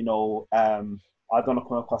 or, you know, I don't want to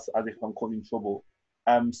come across as if I'm causing trouble.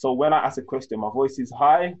 So when I ask a question, my voice is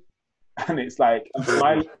high, and it's like, I'm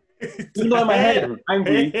smiling. You know, in my head, I'm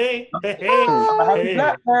angry. I'm a happy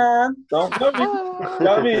black man. Don't worry. You know what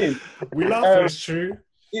I mean? We laugh, it's true.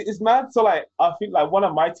 It's mad. So like, I think like one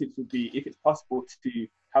of my tips would be, if it's possible, to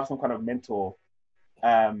have some kind of mentor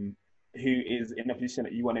who is in a position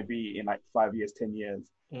that you want to be in like 5 years, 10 years,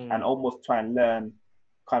 and almost try and learn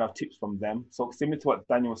kind of tips from them. So similar to what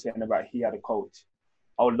Daniel was saying about he had a coach,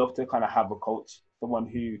 I would love to kind of have a coach, someone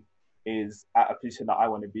who is at a position that I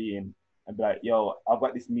want to be in, and be like, yo, I've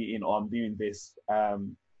got this meeting, or I'm doing this,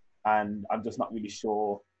 and I'm just not really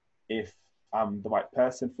sure if I'm the right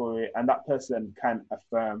person for it. And that person can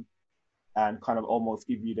affirm and kind of almost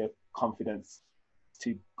give you the confidence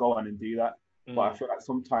to go on and do that. But I feel like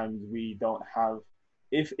sometimes we don't have,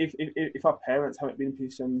 if our parents haven't been in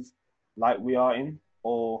positions like we are in,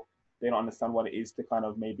 or they don't understand what it is to kind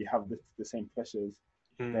of maybe have the same pressures,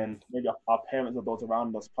 then maybe our parents or those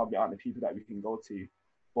around us probably aren't the people that we can go to.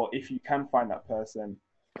 But if you can find that person,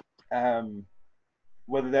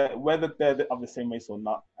 whether they're of the same race or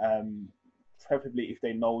not, preferably if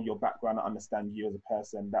they know your background and understand you as a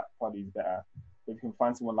person, that probably is better. But if you can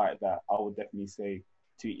find someone like that, I would definitely say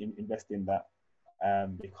to invest in that,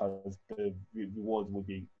 because the rewards will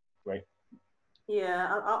be great.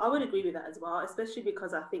 Yeah, I would agree with that as well, especially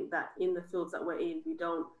because I think that in the fields that we're in, we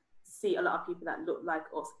don't see a lot of people that look like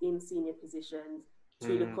us in senior positions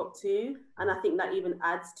to look up to. And I think that even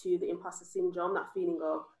adds to the imposter syndrome, that feeling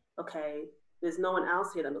of, okay, there's no one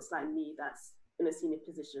else here that looks like me that's in a senior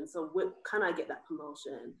position. So can I get that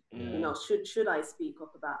promotion? You know, should I speak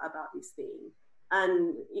up about this thing?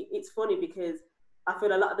 And it's funny because I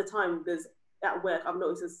feel a lot of the time at work, I've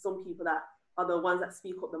noticed there's some people that are the ones that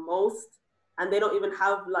speak up the most. and they don't even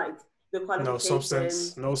have like the No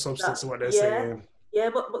qualifications. substance to what they're Yeah. saying. Yeah,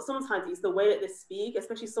 but sometimes it's the way that they speak,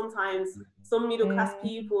 especially sometimes some middle class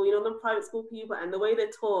people, you know, the private school people, and the way they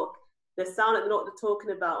talk, they sound like they know what they're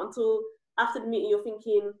talking about. Until after the meeting, you're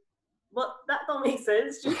thinking, "But that don't make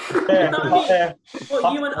sense." You know what I mean?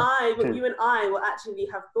 But you and I will actually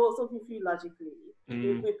have thought something through logically.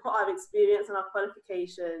 We put our experience and our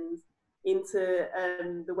qualifications into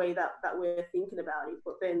the way that we're thinking about it,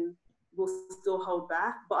 but then we'll still hold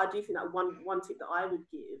back. But I do think that one tip that I would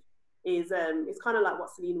give is it's kind of like what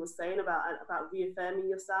Selena was saying about reaffirming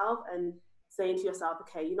yourself and saying to yourself,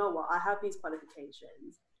 okay, you know what, I have these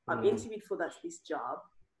qualifications. I've interviewed for this job.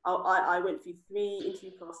 I went through 3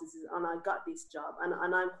 interview processes and I got this job, and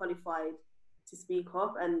I'm qualified to speak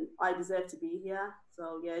up, and I deserve to be here.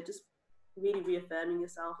 So yeah, just really reaffirming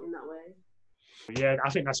yourself in that way. Yeah, I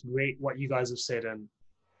think that's great what you guys have said, and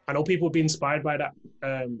I know people will be inspired by that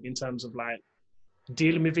in terms of like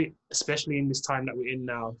dealing with it, especially in this time that we're in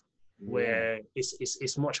now, where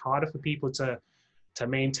it's much harder for people to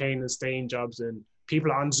maintain and stay in jobs, and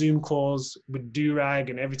people are on Zoom calls with do-rag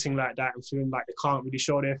and everything like that and feeling like they can't really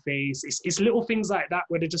show their face. It's little things like that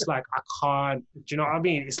where they're just like, I can't, do you know what I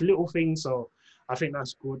mean? It's little things, so I think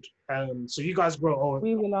that's good. So you guys grow old.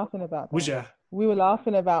 We were laughing about that. Was you? We were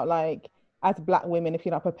laughing about like, as Black women, if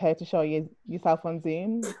you're not prepared to show yourself on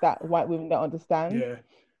Zoom, that white women don't understand. Yeah.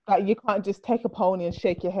 Like you can't just take a pony and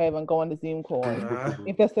shake your hair and go on the Zoom call. Nah.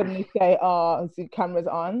 If they suddenly say, "Oh, the camera's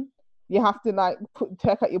on," you have to like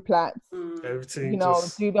take out your plaits, Everything, you know,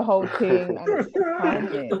 just... do the whole thing. And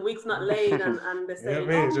If the wig's not laid and they're saying, Yeah,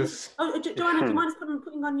 man, just... Joanna, do you mind just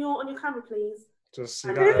putting on your camera, please? Just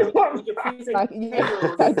And you with your presentation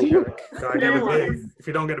if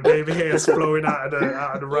you don't get the baby hairs flowing out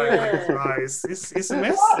of the right eyes, it's a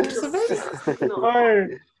mess. It's a mess.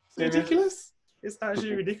 It's ridiculous. It's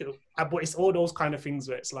actually ridiculous. But it's all those kind of things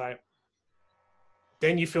where it's like,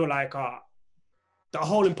 then you feel like the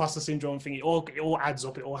whole imposter syndrome thing. It all adds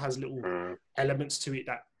up. It all has little elements to it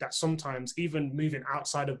that sometimes even moving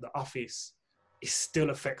outside of the office, it still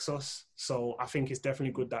affects us. So I think it's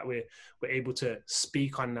definitely good that we're able to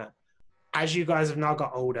speak on that. As you guys have now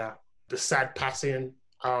got older, the sad passing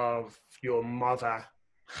of your mother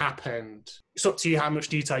happened. It's up to you how much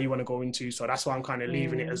detail you want to go into. So that's why I'm kind of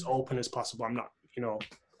leaving it as open as possible. I'm not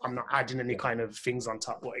adding any kind of things on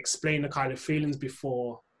top, but explain the kind of feelings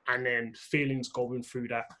before and then feelings going through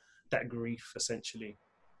that grief, essentially.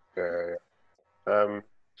 I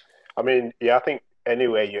mean, yeah, I think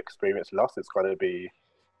anywhere you experience loss, it's going to be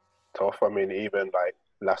tough. I mean, even like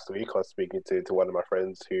last week, I was speaking to one of my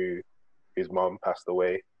friends whose mom passed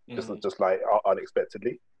away, just like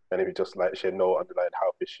unexpectedly, and it was just like she had no underlying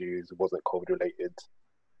health issues, it wasn't COVID related,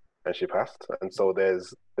 and she passed. And so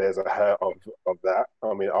there's a hurt of that.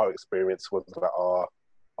 I mean, our experience was that our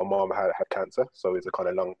mom had cancer, so it's a kind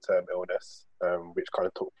of long-term illness, which kind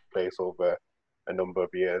of took place over a number of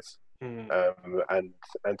years. And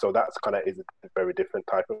so that's kind of is a very different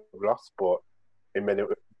type of loss, but in many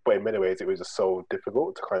ways it was just so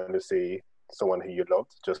difficult to kind of see someone who you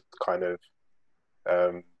loved just kind of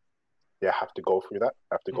have to go through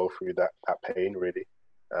that pain, really,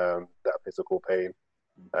 that physical pain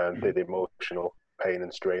and the emotional pain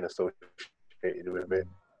and strain associated with it,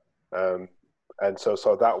 and so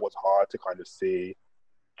that was hard to kind of see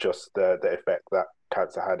just the effect that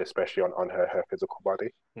cancer had, especially on her physical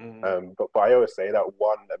body. But I always say that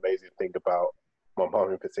one amazing thing about my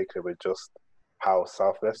mom in particular was just how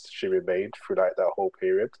selfless she remained through like that whole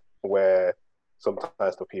period, where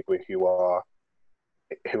sometimes for people who are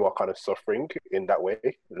kind of suffering in that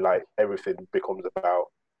way, like everything becomes about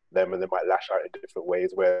them and they might lash out in different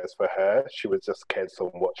ways, whereas for her, she was just cared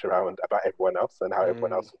so much about everyone else and how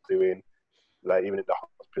everyone else was doing. Like even in the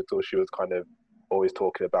hospital, she was kind of always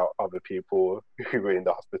talking about other people who were in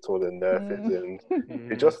the hospital and nurses,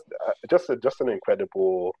 and just an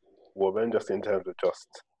incredible woman, just in terms of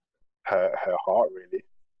just her heart, really.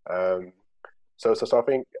 So I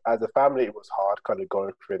think as a family, it was hard kind of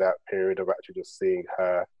going through that period of actually just seeing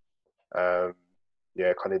her, kind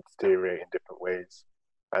of deteriorate in different ways,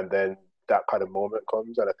 and then that kind of moment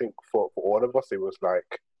comes, and I think for all of us, it was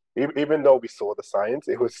like, even though we saw the signs,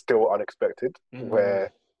 it was still unexpected,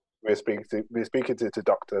 where we're speaking to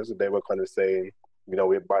doctors, and they were kind of saying, you know,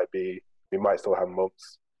 we might still have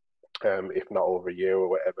months, if not over a year or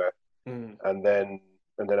whatever. And then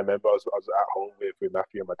I remember I was at home with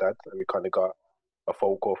Matthew and my dad, and we kind of got a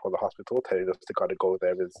phone call from the hospital telling us to kind of go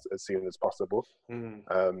there as soon as possible.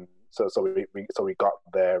 So we got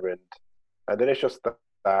there, and then it's just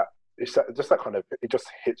that it's just that kind of, it just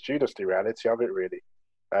hits you, just the reality of it, really.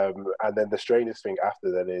 And then the strangest thing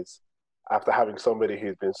after then is, after having somebody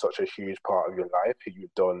who's been such a huge part of your life, who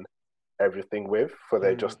you've done everything with, for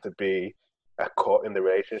there just to be a cut in the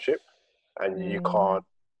relationship, and you can't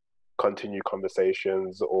continue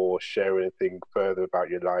conversations or share anything further about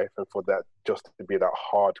your life, and for that just to be that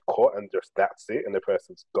hard cut and just that's it and the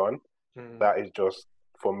person's gone. That is just,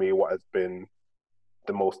 for me, what has been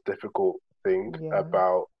the most difficult thing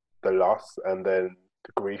about the loss. And then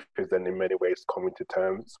the grief is then in many ways coming to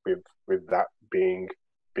terms with that being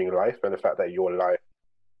life, and the fact that your life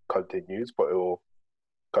continues, but it will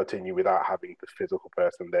continue without having the physical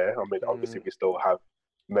person there. I mean, obviously we still have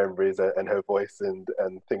memories and her voice and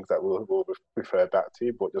things that we'll refer back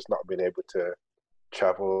to, but just not being able to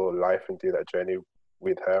travel life and do that journey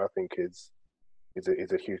with her, I think is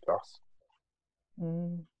a huge loss.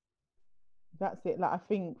 That's it. Like, I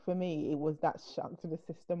think for me, it was that shock to the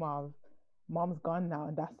system of mom's gone now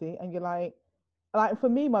and that's it. And you're like for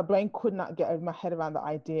me, my brain could not get my head around the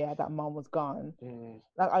idea that mom was gone.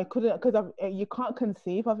 Like, I couldn't, because you can't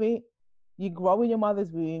conceive of it. You grow in your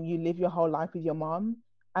mother's womb, you live your whole life with your mom,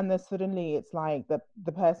 and then suddenly it's like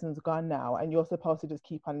the person's gone now and you're supposed to just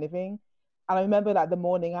keep on living. And I remember like the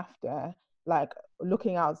morning after, like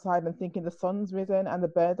looking outside and thinking the sun's risen and the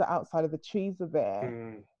birds are outside of the trees are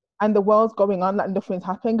there. And the world's going on like nothing's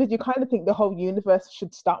happened, because you kind of think the whole universe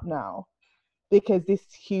should stop now because this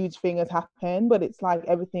huge thing has happened, but it's like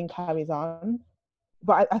everything carries on.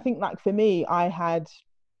 But I think like for me, I had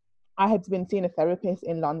been seeing a therapist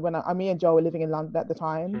in London when me and Joe were living in London at the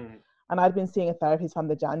time. And I'd been seeing a therapist from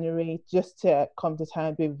the January just to come to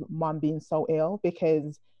terms with mom being so ill,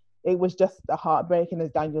 because it was just a heartbreaking,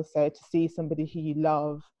 as Daniel said, to see somebody who you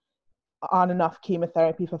love on and off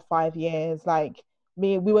chemotherapy for 5 years. Like,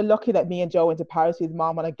 we were lucky that me and Joe went to Paris with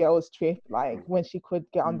mom on a girls' trip, like when she could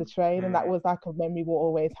get on the train, and that was like a memory we'll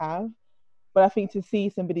always have. But I think to see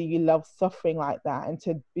somebody you love suffering like that, and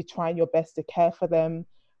to be trying your best to care for them,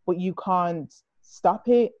 but you can't stop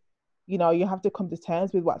it, you know, you have to come to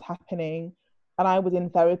terms with what's happening. And I was in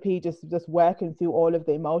therapy, just working through all of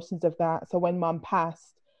the emotions of that. So when mom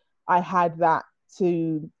passed, I had that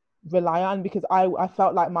to rely on, because I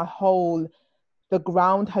felt like the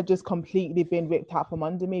ground had just completely been ripped out from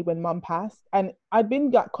under me when mom passed. And I'd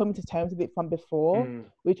been coming to terms with it from before,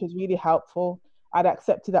 which was really helpful. I'd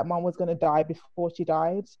accepted that mom was going to die before she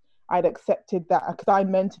died. I'd accepted that, because I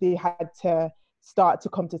mentally had to start to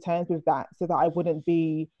come to terms with that so that I wouldn't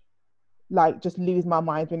be like just lose my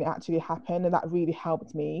mind when it actually happened. And that really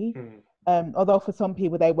helped me. Although for some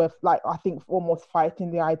people they were like, I think almost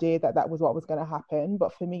fighting the idea that was what was going to happen.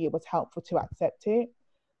 But for me, it was helpful to accept it.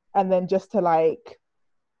 And then just to like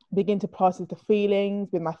begin to process the feelings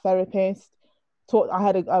with my therapist. I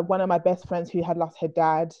had one of my best friends who had lost her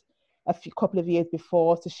dad a couple of years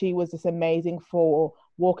before. So she was just amazing for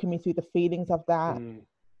walking me through the feelings of that.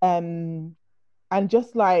 And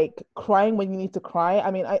just like crying when you need to cry.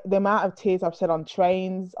 I mean, the amount of tears I've shed on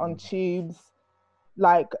trains, on tubes,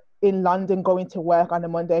 like in London, going to work on a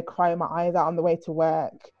Monday, crying my eyes out on the way to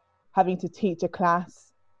work, having to teach a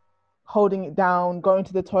class, holding it down, going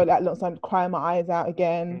to the toilet at lunchtime, crying my eyes out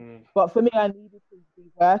again. But for me, I needed to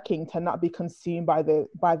be working to not be consumed by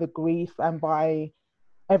the grief and by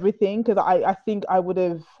everything, because I think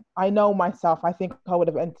I know myself, I think I would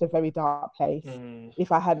have entered a very dark place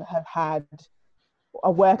if I hadn't have had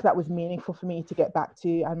a work that was meaningful for me to get back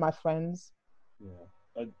to, and my friends.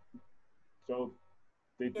 So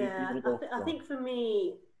I think for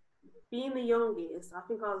me, being the youngest, I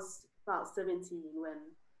think I was about 17 when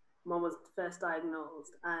mom was first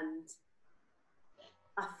diagnosed, and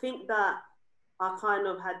I think that I kind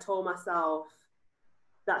of had told myself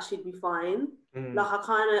that she'd be fine. Like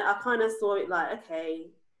I kind of saw it like, okay,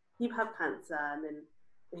 people have cancer, and then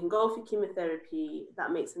they can go through chemotherapy,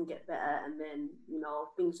 that makes them get better, and then, you know,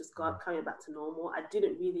 things just got coming back to normal. I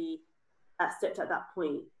didn't really accept at that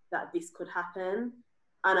point that this could happen.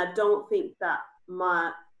 And I don't think that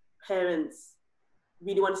my parents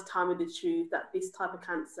really wanted to tell me the truth that this type of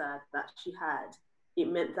cancer that she had, it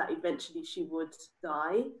meant that eventually she would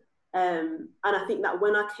die. And I think that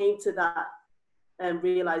when I came to that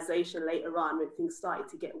realization later on, when things started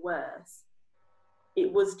to get worse,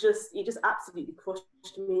 it just absolutely crushed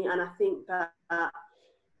me. And I think that, but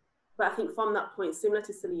I think from that point, similar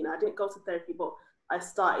to Selena, I didn't go to therapy, but I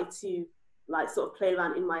started to like sort of play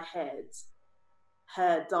around in my head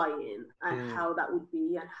her dying and how that would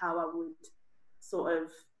be and how I would sort of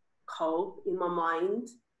cope in my mind.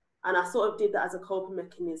 And I sort of did that as a coping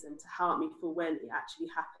mechanism to help me for when it actually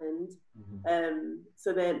happened.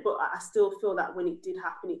 So then, but I still feel that when it did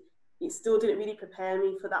happen, it still didn't really prepare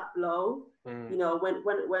me for that blow. You know, when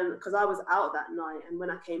because I was out that night, and when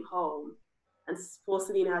I came home and poor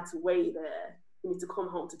Selena had to wait there for me to come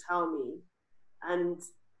home to tell me, and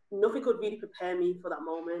nothing could really prepare me for that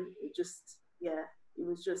moment. It just, yeah, it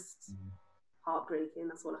was just heartbreaking.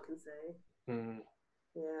 That's all I can say.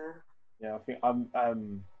 Yeah, I think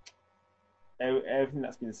everything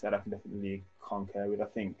that's been said, I can definitely concur with. I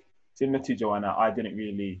think similar to Joanna, I didn't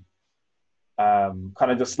really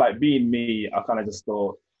kind of just like being me. I kind of just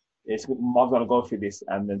thought Mom's gonna go through this,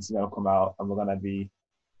 and then she's gonna come out, and we're gonna be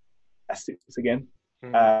as six again.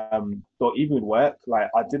 So even with work, like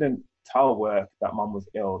I didn't tell work that Mum was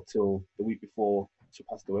ill till the week before she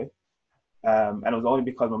passed away, and it was only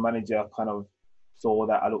because my manager kind of saw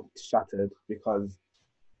that I looked shattered, because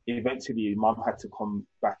eventually Mum had to come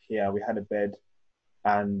back here. We had a bed,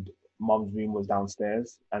 and Mum's room was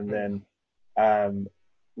downstairs, and then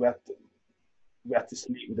we had to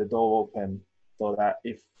sleep with the door open, so that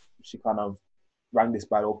if she kind of rang this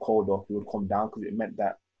bell or called off, we would come down, because it meant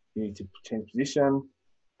that you need to change position,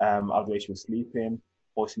 otherwise she was sleeping,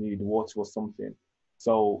 or she needed water or something.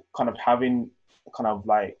 So kind of having kind of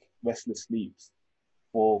like restless sleeps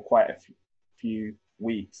for quite a few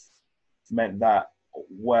weeks meant that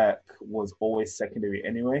work was always secondary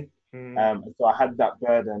anyway. So I had that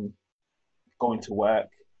burden going to work.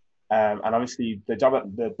 And obviously the job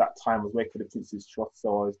at that time was working for the Prince's Trust. So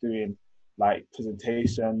I was doing like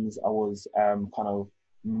presentations, I was kind of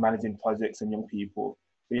managing projects and young people.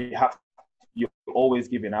 You're always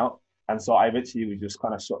giving out. And so I eventually was just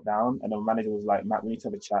kind of shut down. And the manager was like, Matt, we need to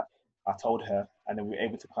have a chat. I told her, and then we were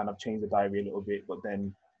able to kind of change the diary a little bit. But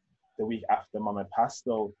then the week after Mum had passed,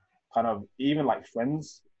 so kind of even like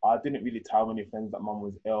friends, I didn't really tell many friends that Mum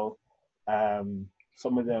was ill.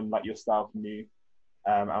 Some of them, like yourself, knew.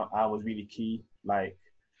 I was really key, like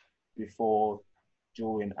before,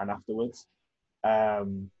 during, and afterwards.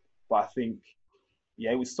 But I think,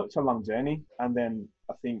 yeah, it was such a long journey. And then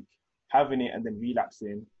I think having it and then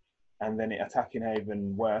relapsing, and then it attacking her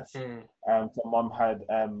even worse. So Mum had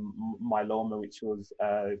myeloma, which was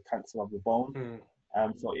cancer of the bone.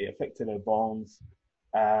 So it affected her bones.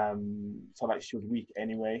 So like she was weak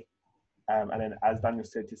anyway. And then, as Daniel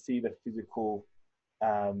said, to see the physical,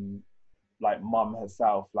 like Mum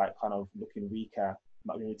herself, like kind of looking weaker,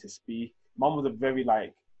 not being able to speak. Mum was a very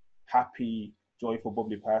like happy, joyful,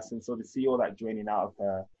 bubbly person. So to see all that draining out of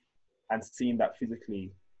her and seeing that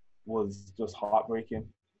physically was just heartbreaking.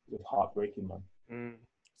 Just heartbreaking, man.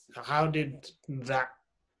 How did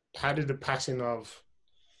the passing of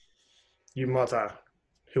your mother,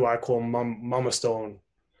 who I call Mama Stone,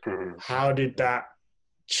 how did that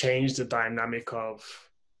change the dynamic of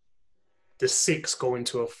the 6 going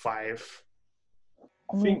to a 5?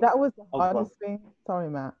 I mean, that was the hardest thing. Sorry,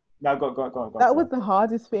 Matt. No, go. That was the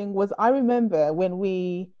hardest thing. Was I remember when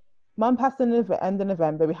Mum passed in the end of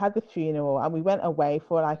November, we had the funeral, and we went away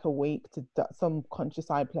for like a week to some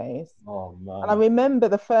countryside place. Oh man! And I remember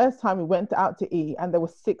the first time we went out to eat, and there were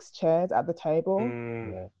 6 chairs at the table,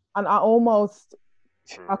 and I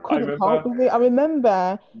couldn't cope with it. I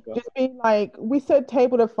remember just being like, we said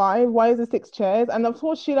table of 5. Why is there 6 chairs? And of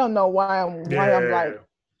course, she don't know why I'm like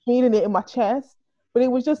feeling it in my chest. But it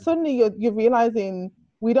was just suddenly you're realizing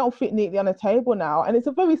we don't fit neatly on a table now. And it's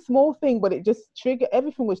a very small thing, but it just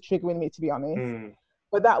everything was triggering me, to be honest.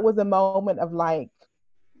 But that was a moment of like,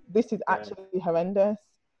 this is actually horrendous.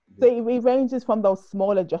 So it ranges from those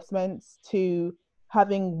small adjustments to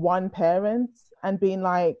having one parent and being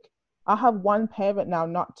like, I have one parent now,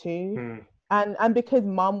 not 2. And because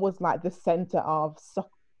Mum was like the center of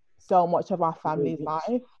so much of our family's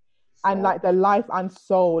life, and like the life and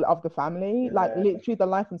soul of the family, like literally the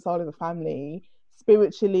life and soul of the family,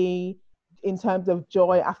 spiritually, in terms of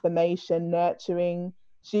joy, affirmation, nurturing.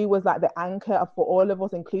 She was like the anchor for all of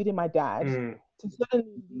us, including my dad. To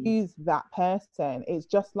suddenly lose that person, it's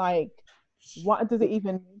just like, what does it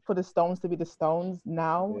even mean for the Stones to be the Stones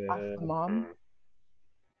now after Mum?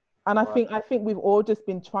 And I think we've all just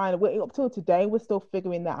been trying, up till today, we're still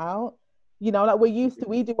figuring that out. You know, like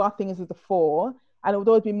we do our things as a 4, and it would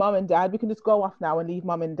always be Mum and Dad. We can just go off now and leave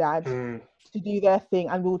Mum and Dad to do their thing,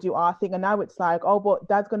 and we'll do our thing. And now it's like, oh, but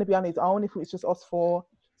Dad's going to be on his own if it's just us 4.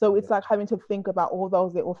 So it's like having to think about all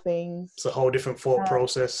those little things. It's a whole different thought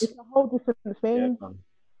process. It's a whole different thing.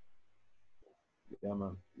 Yeah,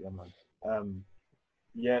 man.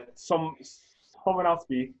 Someone else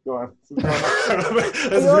speak. Go on. I'm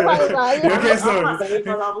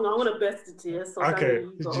gonna burst into tears. So okay.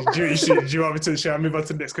 Do you want me to? Shall I move on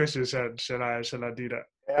to the next question? Shall I do that?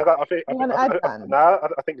 Yeah,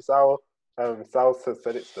 I think Sal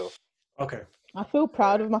said it still. Okay. I feel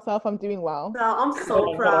proud of myself. I'm doing well. No, I'm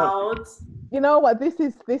so proud. You know what? This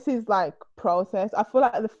is like process. I feel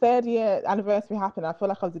like the 3rd year anniversary happened. I feel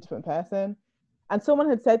like I was a different person. And someone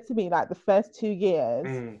had said to me like the first 2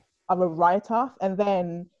 years are a write-off, and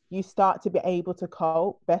then you start to be able to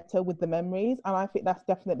cope better with the memories. And I think that's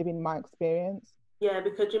definitely been my experience. Yeah,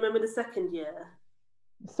 because you remember the second year,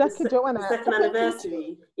 Second, Joanna, the second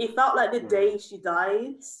anniversary, it felt like the day she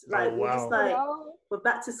died. Like we're just like we're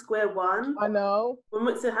back to square one. I know. When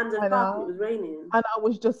we went to Hampden Park, it was raining, and I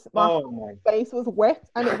was just my face was wet,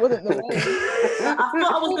 and it wasn't the rain. I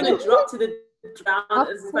thought I was going to drop to the ground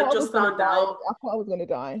as if I just found out. I thought I was going to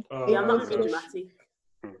die. Yeah, I'm not being dramatic.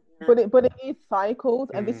 Yeah. But it is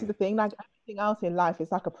cycles, and this is the thing. Like everything else in life,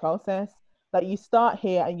 it's like a process. Like you start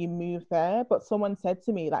here and you move there. But someone said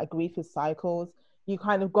to me, like grief is cycles. You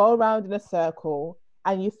kind of go around in a circle,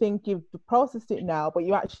 and you think you've processed it now, but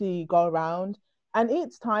you actually go around, and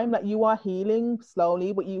each time, like you are healing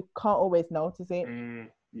slowly, but you can't always notice it.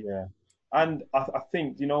 Yeah, and I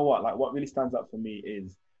think you know what, like what really stands out for me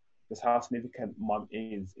is just how significant mum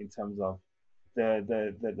is in terms of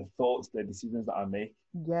the thoughts, the decisions that I make.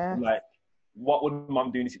 Yeah. Like, what would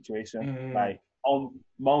mum do in this situation? Like, mum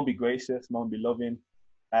would be gracious, mum would be loving,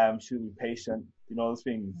 she would be patient, you know, those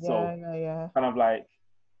things. Yeah. Kind of like,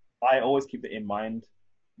 I always keep it in mind.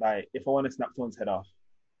 Like, if I want to snap someone's head off,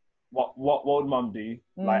 what would mum do?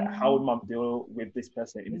 Like, how would mum deal with this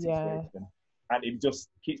person in this situation? And it just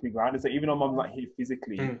keeps me grounded. So even though mum's not here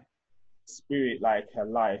physically, spirit, like her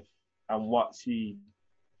life and what she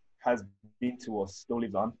has been to us still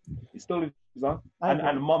lives on. It still lives on.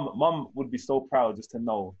 And mum would be so proud just to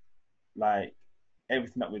know, like,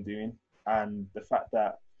 everything that we're doing and the fact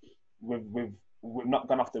that we've not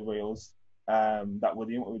gone off the rails, that we're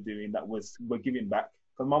doing what we're doing, that we're giving back.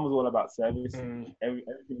 Because mum was all about service.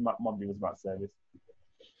 Everything mum did was about service.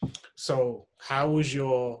 So how was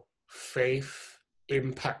your faith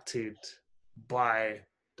impacted by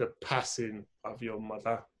the passing of your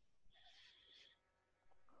mother?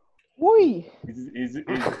 Oi. Is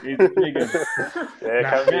niggas.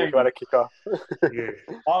 Yeah, can you gotta kick off? Yeah.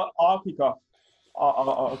 I'll kick off.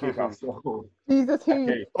 I'll kick off. So, Jesus, who?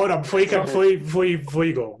 okay. Hold on, before you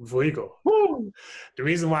go. The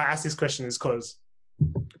reason why I asked this question is because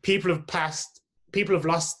people have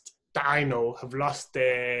lost, that I know, have lost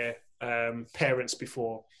their parents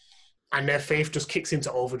before, and their faith just kicks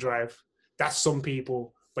into overdrive. That's some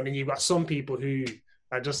people. But then you've got some people who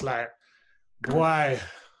are just like, why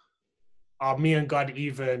are me and God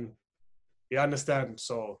even? You understand?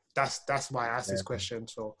 So that's why I asked this question.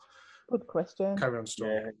 So good question. Carry on,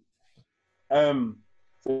 story. Yeah.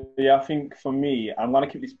 So yeah, I think for me, I'm gonna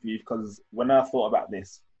keep this brief because when I thought about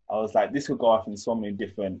this, I was like, this could go off in so many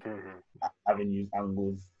different avenues,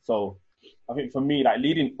 angles. So I think for me, like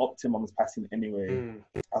leading up to mum's passing anyway,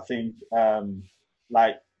 I think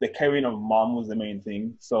like the carrying of mum was the main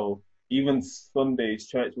thing. So even Sundays,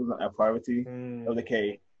 church wasn't a priority. It was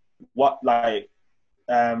okay. What time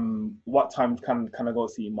can I go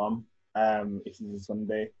see mum? If it's a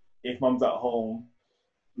Sunday. If mum's at home,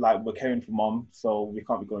 like we're caring for mum, so we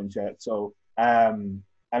can't be going to church. So and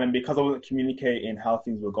then because I wasn't communicating how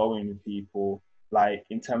things were going with people, like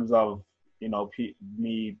in terms of, you know,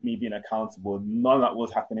 me being accountable, none of that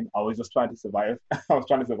was happening. I was just trying to survive. I was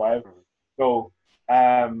trying to survive. So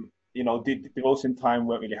you know, devotion time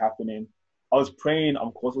weren't really happening. I was praying,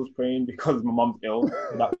 of course I was praying because my mum's ill.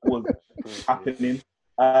 That was happening.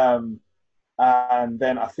 And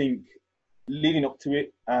then I think leading up to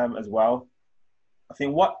it as well, I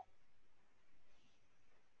think what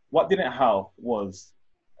didn't help was,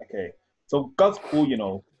 okay, so God's cool, you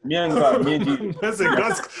know. Me and Jesus.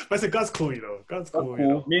 God's cool, you know. God's cool. You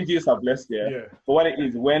know? Me and Jesus are blessed, yeah. But what it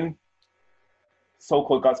is, when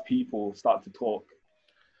so-called God's people start to talk,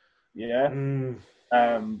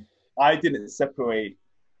 I didn't separate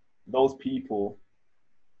those people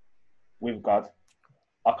with God.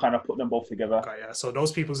 I kind of put them both together. Okay, yeah. So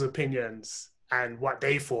those people's opinions and what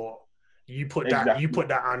they thought, you put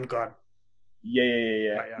that on God. Yeah.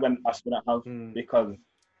 Right, yeah. When I spin that house, because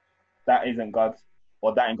that isn't God,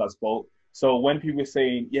 or that ain't God's fault. So when people are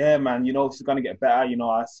saying, yeah, man, you know, it's gonna get better, you know,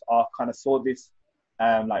 I kind of saw this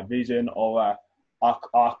like vision, or I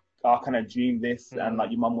kind of dreamed this, and like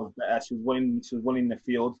your mum was better. She was winning the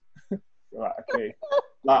field. Right, okay.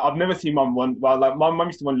 Like I've never seen mum win. Well, like my mum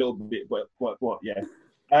used to win a little bit, but yeah.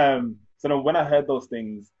 So then when I heard those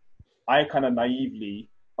things, I kind of naively,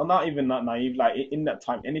 or not even that naive, like in that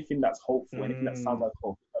time, anything that's hopeful, anything that sounds like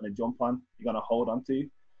hope, you're gonna jump on, you're gonna hold on to.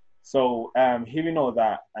 So hearing all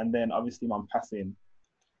that, and then obviously mum passing,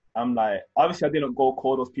 I'm like, obviously I didn't go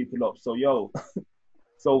call those people up. So yo,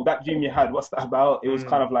 so that dream you had, what's that about? It was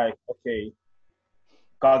kind of like, okay,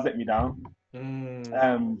 God's let me down.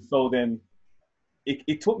 So then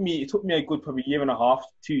it took me a good probably 1.5 years,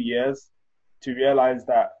 2 years to realize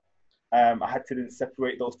that I had to then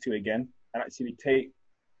separate those two again and actually take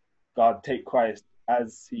God, take Christ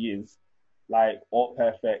as He is, like all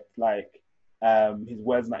perfect, like His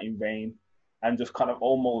words not in vain, and just kind of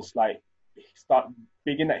almost like start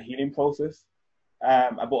begin that healing process.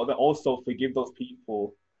 But then also forgive those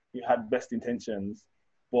people who had best intentions,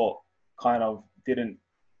 but kind of didn't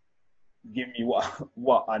give me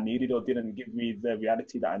what I needed, or didn't give me the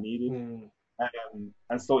reality that I needed.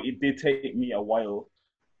 And so it did take me a while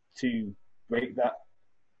to break that.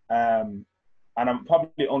 And I'm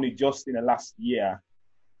probably only just in the last year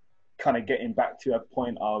kind of getting back to a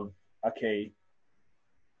point of, okay,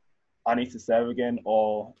 I need to serve again,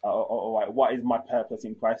 or like, what is my purpose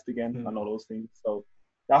in Christ again, and all those things. So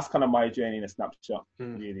that's kind of my journey in a snapshot,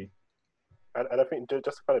 really. And I think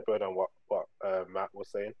just to kind of build on what Matt was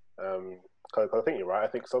saying, because I think you're right. I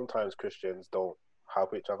think sometimes Christians don't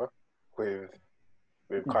help each other with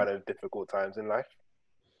kind of difficult times in life,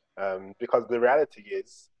 because the reality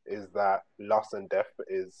is that loss and death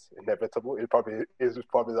is inevitable. It probably is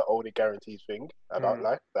the only guaranteed thing about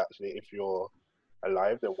life. That actually, if you're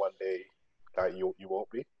alive, then one day you won't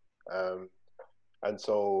be. And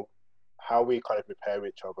so how we kind of prepare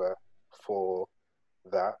each other for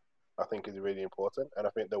that, I think, is really important. And I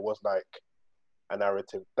think there was like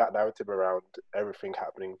that narrative around everything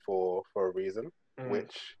happening for a reason,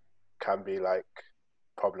 which can be like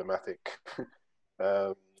problematic.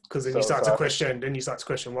 Because then you start to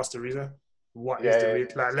question, what's the reason? What is the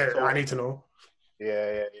reason? I need to know.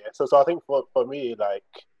 Yeah. So I think for me, like,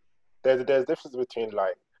 there's a difference between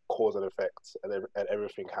like cause and effect and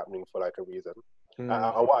everything happening for like a reason. And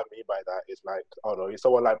what I mean by that is like, I don't know, if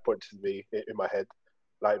someone like punches me in my head,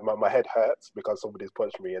 like my head hurts because somebody's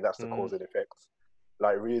punched me, and that's the cause and effect.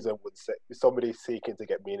 Like reason would say, somebody seeking to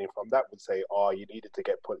get meaning from that would say, oh, you needed to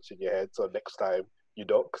get punched in your head, so next time you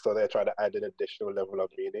don't. So they're trying to add an additional level of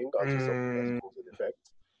meaning onto something that's cause and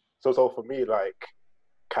effect. So for me, like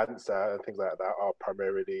cancer and things like that are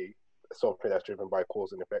primarily something that's driven by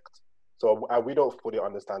cause and effect. So we don't fully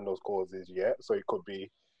understand those causes yet. So it could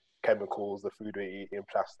be chemicals, the food we eat, in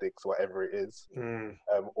plastics, whatever it is.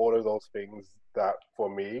 All of those things that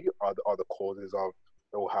for me are the causes of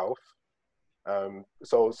ill health.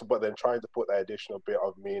 But then trying to put that additional bit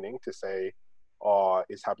of meaning to say, oh,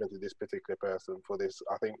 it's happening to this particular person for this,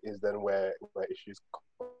 I think is then where issues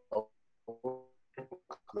come.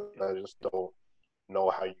 I just don't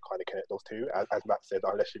know how you kind of connect those two. As Matt said,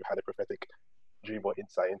 unless you've had a prophetic dream or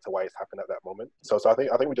insight into why it's happened at that moment. So I think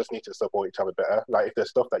we just need to support each other better. Like if there's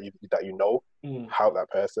stuff that you know, help that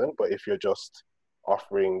person. But if you're just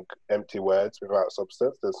offering empty words without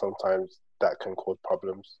substance, then sometimes that can cause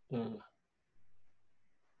problems.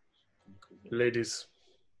 Ladies,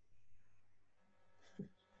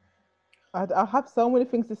 I have so many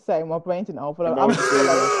things to say. My brain's in overload.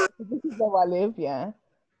 This is where I live. Yeah,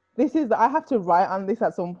 I have to write on this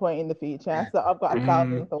at some point in the future. So I've got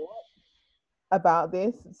 1,000 thoughts about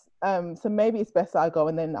this. So maybe it's best that I go,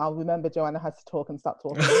 and then I'll remember Joanna has to talk and stop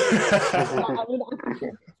talking.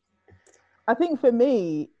 I think for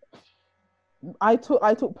me, I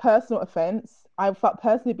took personal offense. I felt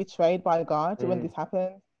personally betrayed by God when this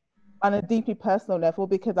happened, on a deeply personal level,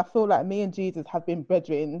 because I feel like me and Jesus have been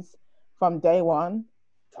brethren from day one.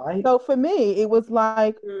 So for me, it was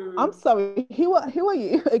like, I'm sorry, who are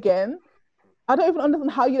you again? I don't even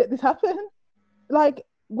understand how you let this happen. Like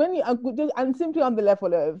when you, and simply on the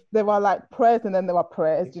level of, there are like prayers and then there are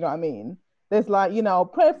prayers, do you know what I mean? There's like,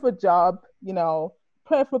 prayer for a job,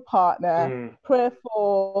 prayer for a partner, prayer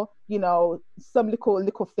for, some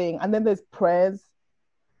little thing. And then there's prayers.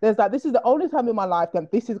 There's like, this is the only time in my life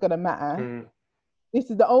that this is going to matter. This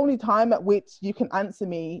is the only time at which you can answer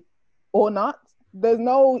me or not. There's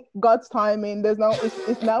no God's timing. There's no,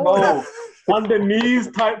 it's no on the knees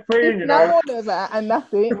type praying, no one of that, and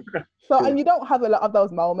that's it. So, and you don't have a lot of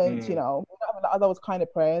those moments, you don't have a lot of those kind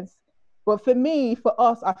of prayers. But for me, for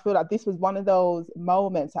us, I feel like this was one of those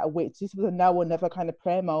moments at which this was a now or never kind of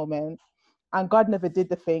prayer moment, and God never did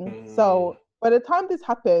the thing. So by the time this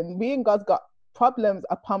happened, me and God got problems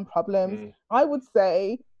upon problems. I would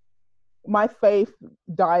say my faith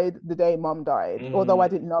died the day Mom died, although I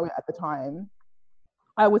didn't know it at the time.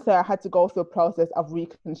 I would say I had to go through a process of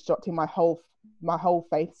reconstructing my whole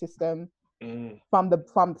faith system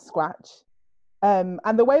from scratch. And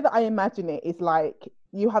the way that I imagine it is like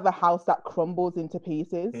you have a house that crumbles into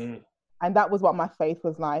pieces, and that was what my faith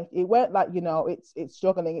was like. It weren't like it's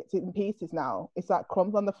struggling, it's in pieces now. It's like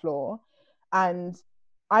crumbs on the floor, and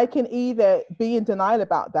I can either be in denial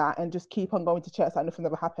about that and just keep on going to church like nothing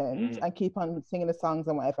ever happened and keep on singing the songs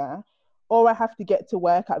and whatever, or I have to get to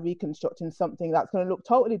work at reconstructing something that's going to look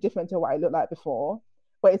totally different to what it looked like before,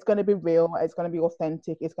 but it's going to be real, it's going to be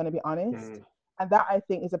authentic, it's going to be honest. And that, I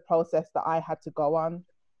think, is a process that I had to go on.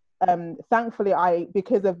 Thankfully,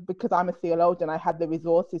 because I'm a theologian, I had the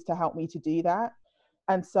resources to help me to do that.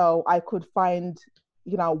 And so I could find,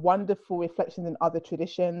 wonderful reflections in other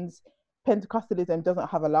traditions. Pentecostalism doesn't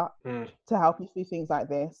have a lot to help you through things like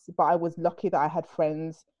this, but I was lucky that I had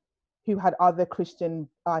friends who had other Christian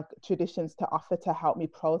traditions to offer to help me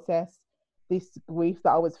process this grief that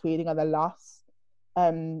I was feeling and the loss.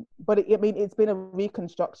 But it's been a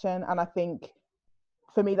reconstruction, and I think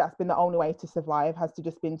for me that's been the only way to survive, has to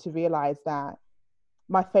just been to realize that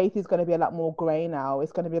my faith is going to be a lot more grey now.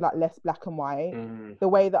 It's going to be a lot less black and white. The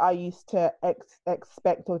way that I used to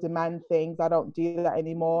expect or demand things, I don't do that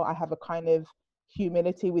anymore. I have a kind of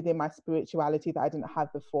humility within my spirituality that I didn't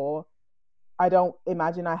have before. I don't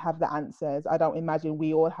imagine I have the answers. I don't imagine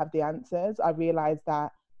we all have the answers. I realize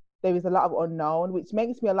that there is a lot of unknown, which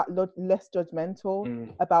makes me a lot less judgmental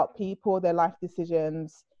about people, their life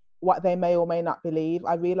decisions, what they may or may not believe.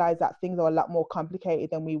 I realize that things are a lot more complicated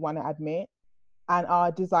than we want to admit. And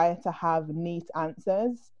our desire to have neat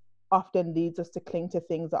answers often leads us to cling to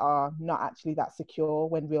things that are not actually that secure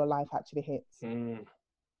when real life actually hits.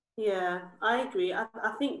 Yeah, I agree. I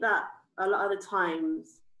think that a lot of the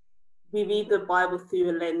times we read the Bible through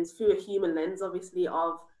a human lens, obviously,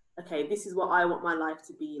 of, okay, this is what I want my life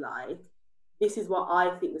to be like. This is what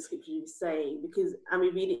I think the scripture is saying, and we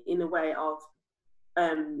read it in a way of,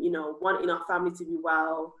 wanting our family to be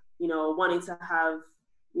well, wanting to have,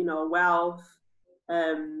 wealth,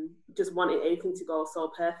 just wanting everything to go so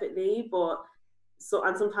perfectly.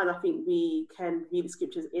 And sometimes I think we can read the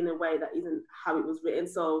scriptures in a way that isn't how it was written.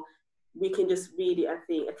 So we can just read it and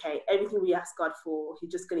think, okay, everything we ask God for,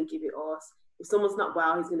 He's just going to give it us. If someone's not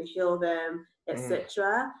well, He's going to heal them,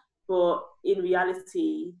 etc. But in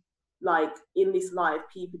reality, like in this life,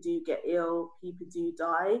 people do get ill, people do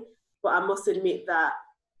die. But I must admit that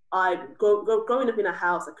growing up in a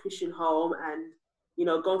house, a Christian home, and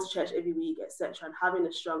going to church every week, etc., and having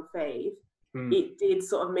a strong faith, it did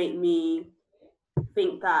sort of make me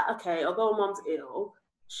think that, okay, although Mom's ill,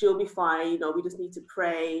 she'll be fine. We just need to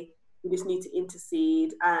pray. We just need to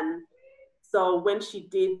intercede. And so when she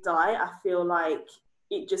did die, I feel like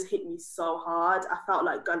it just hit me so hard. I felt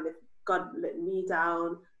like God let me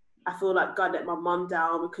down. I feel like God let my mom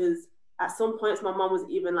down, because at some points my mom was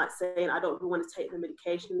even like saying, I don't want to take the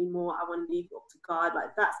medication anymore. I want to leave it up to God.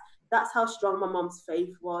 Like that's how strong my mom's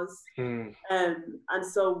faith was. And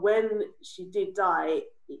so when she did die,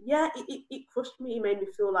 it crushed me. It made me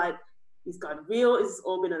feel like, is God real? Is this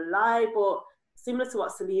all been a lie? But similar to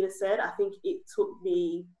what Selena said, I think it took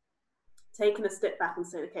me taking a step back and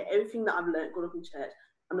saying, okay, everything that I've learned growing up in church,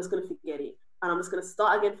 I'm just going to forget it. And I'm just going to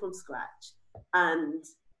start again from scratch and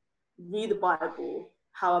read the Bible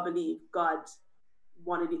how I believe God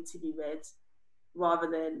wanted it to be read, rather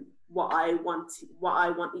than what I want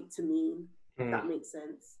it to mean, if that makes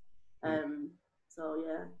sense. So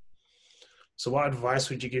yeah. So what advice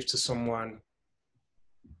would you give to someone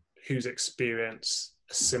who's experienced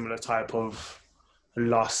a similar type of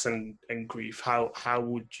loss and grief? How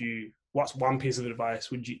would you, what's one piece of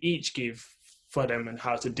advice would you each give for them and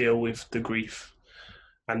how to deal with the grief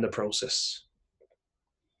and the process?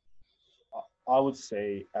 I would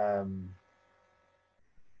say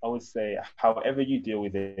however you deal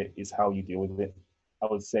with it is how you deal with it. I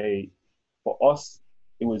would say for us,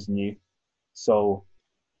 it was new. So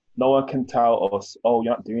no one can tell us, oh,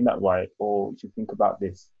 you're not doing that right, or you should think about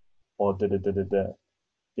this, or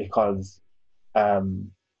because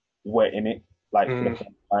we're in it, like for the first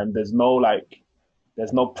time. There's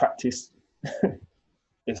no practice.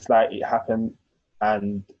 It's like it happened,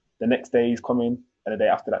 and the next day is coming, and the day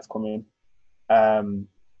after that's coming. I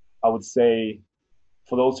would say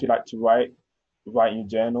for those who like to write in your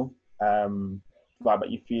journal, write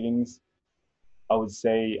about your feelings. I would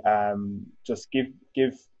say just give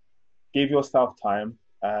yourself time.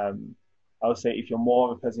 I would say if you're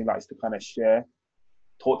more of a person who likes to kind of share,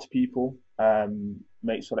 talk to people,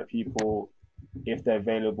 make sure that people, if they're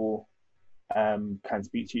available, can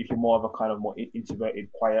speak to you. If you're more of a kind of more introverted,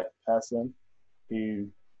 quiet person who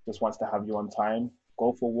just wants to have you on time,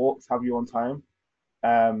 go for walks, have you on time.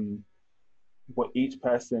 But each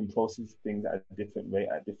person processes things at a different rate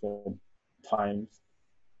at different times.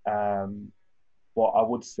 But I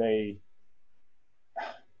would say,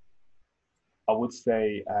 I'll just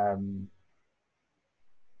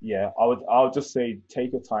say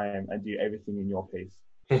take your time and do everything in your pace.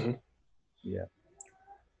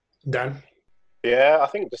 Dan? Yeah, I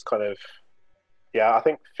think just kind of Yeah, I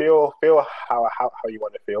think feel how you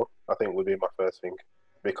want to feel. I think would be my first thing,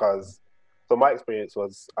 because so my experience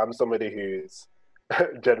was I'm somebody who's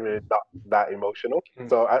generally not that emotional.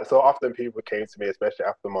 So often people came to me, especially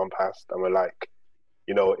after mom passed, and were like,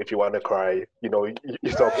 if you want to cry, you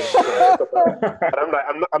stop being cry. And I'm like,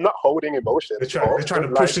 I'm not holding emotions. They're trying to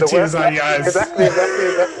Like, push the tears out your eyes. Exactly.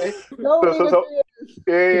 No, So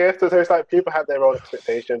yeah. So it's like people had their own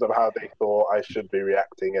expectations of how they thought I should be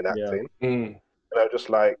reacting and Yeah. acting. Mm. And I'm just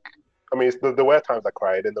like, I mean, there were times I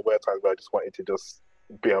cried, and there were times where I just wanted to just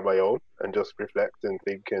be on my own and just reflect and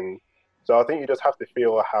think. And so I think you just have to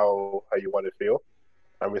feel how you want to feel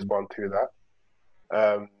and respond to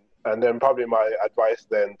that. And then probably my advice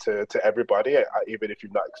then to everybody, even if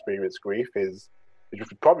you've not experienced grief, is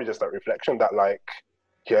probably just that reflection that like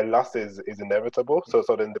your loss is inevitable. So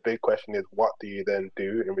then the big question is, what do you then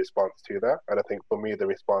do in response to that? And I think for me, the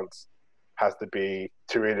response has to be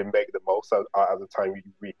to really make the most out of the time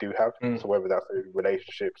we do have. So whether that's in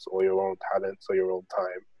relationships or your own talents or your own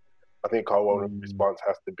time, I think our own response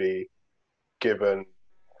has to be, given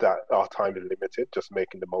that our time is limited, just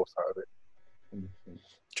making the most out of it.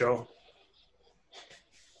 Joe.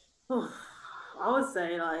 I would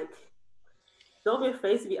say, like, don't be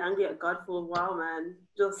afraid to be angry at God for a while, man.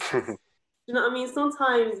 Just, you know what I mean?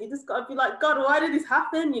 Sometimes you just gotta be like, God, why did this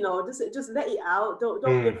happen? Just let it out. Don't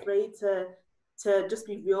be afraid to just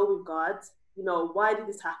be real with God. Why did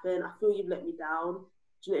this happen? I feel you've let me down.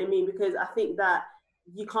 Do you know what I mean? Because I think that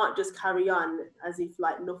you can't just carry on as if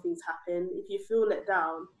like nothing's happened. If you feel let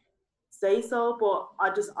down, say so. But I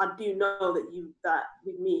do know that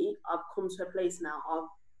with me, I've come to a place now of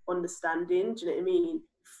understanding. Do you know what I mean?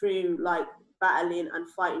 Through like battling and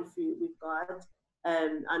fighting through with God,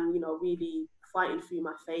 and really fighting through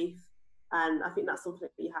my faith. And I think that's something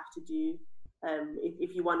that you have to do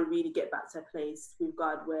if you want to really get back to a place with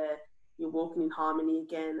God where you're walking in harmony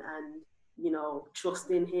again and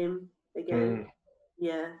trusting Him again.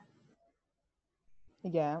 Yeah,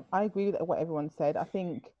 I agree with what everyone said. I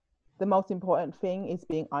think the most important thing is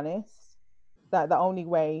being honest. That the only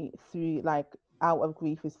way through, like, out of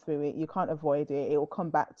grief is through it. You can't avoid it. It will come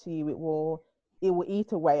back to you. It will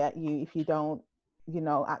eat away at you if you don't,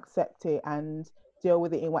 accept it and deal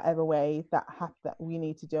with it in whatever way that we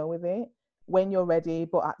need to deal with it. When you're ready,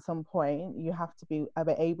 but at some point you have to be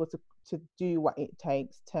able to do what it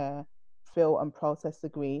takes to feel and process the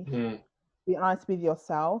grief. Be honest with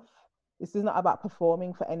yourself. This is not about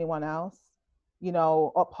performing for anyone else,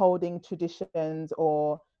 upholding traditions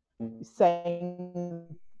or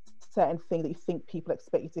saying certain things that you think people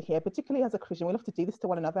expect you to hear. Particularly as a Christian, we love to do this to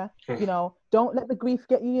one another. Don't let the grief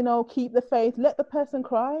get you. Keep the faith. Let the person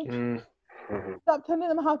cry. Stop telling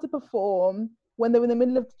them how to perform when they're in the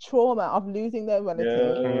middle of trauma of losing their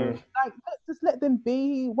relative. Like, just let them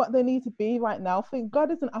be what they need to be right now. I think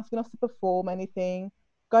God isn't asking us to perform anything.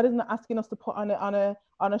 God isn't asking us to put on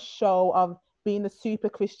a show of being the super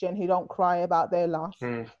Christian who don't cry about their loss.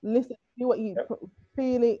 Listen, do what you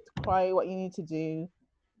feel it, cry what you need to do.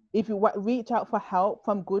 If you reach out for help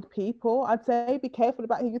from good people, I'd say be careful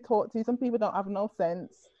about who you talk to. Some people don't have no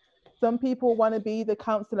sense. Some people want to be the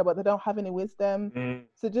counselor, but they don't have any wisdom.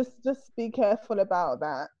 So just be careful about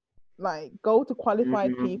that. Like, go to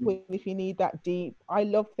qualified people if you need that deep. I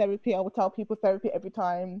love therapy. I will tell people therapy every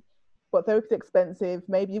time, but therapy's expensive.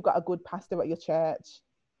 Maybe you've got a good pastor at your church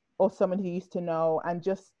or someone who used to know, and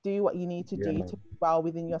just do what you need to do to be well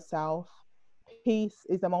within yourself. Peace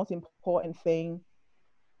is the most important thing.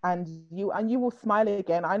 And you will smile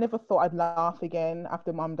again. I never thought I'd laugh again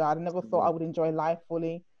after mom died. I never thought I would enjoy life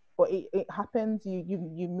fully. But it happens.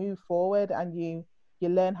 You move forward and you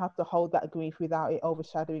learn how to hold that grief without it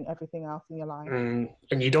overshadowing everything else in your life.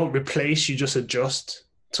 And you don't replace, you just adjust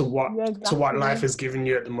to what life is giving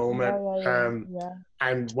you at the moment.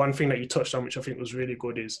 And one thing that you touched on, which I think was really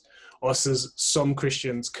good, is us as some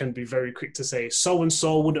Christians can be very quick to say, so and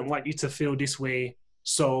so wouldn't want you to feel this way,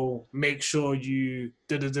 so make sure you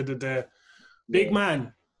big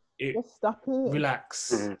man. Just stop it.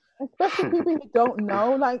 Relax. Especially people who don't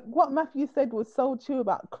know. Like, what Matthew said was so true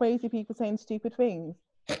about crazy people saying stupid things.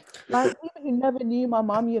 Like, people who never knew my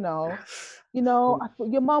mom, I thought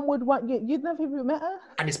your mom would want you. You'd never even met her.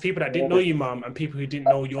 And it's people that didn't know your mom and people who didn't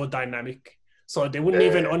know your dynamic. So they wouldn't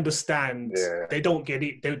even understand. They don't get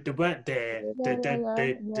it. They weren't there.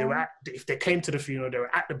 They were if they came to the funeral, they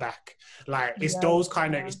were at the back. Like, it's those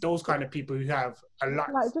kind of people who have a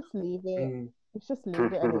lot. Like, just leave it. It's just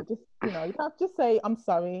leave it, and it just, you have to just say, I'm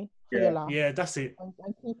sorry for your loss. Yeah, that's it. And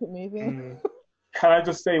keep it moving. Can I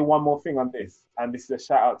just say one more thing on this? And this is a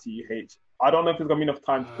shout out to you, H. I don't know if there's going to be enough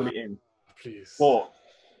time to put it in. Please. But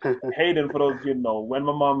Hayden, for those of you who know, when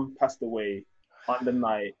my mum passed away, on the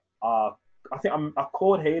night, I think I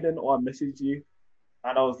called Hayden or I messaged you,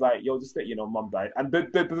 and I was like, "Yo, just let you know, Mum died." And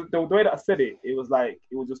the way that I said it, it was like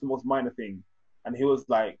it was just the most minor thing. And he was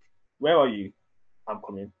like, "Where are you? I'm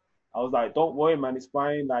coming." I was like, "Don't worry, man, it's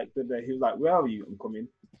fine." Like, he was like, "Where are you? I'm coming."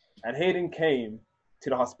 And Hayden came to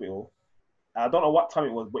the hospital. I don't know what time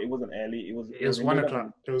it was, but it wasn't early. It was 1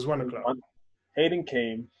 o'clock. It was 1 o'clock. Hayden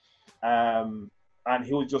came, and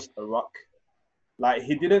he was just a rock. Like,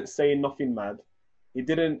 he didn't say nothing mad. He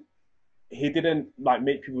didn't like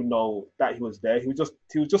make people know that he was there. He was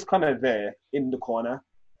just kind of there in the corner.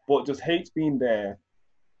 But just H being there,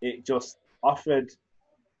 it just offered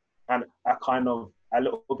a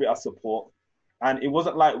little bit of support. And it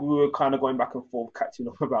wasn't like we were kind of going back and forth catching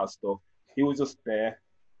up about stuff. He was just there.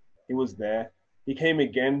 He was there. He came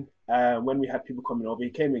again when we had people coming over. He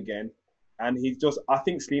came again, and I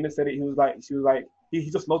think Selena said it. She was like, he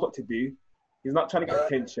just knows what to do. He's not trying to get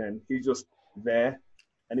attention. He's just there,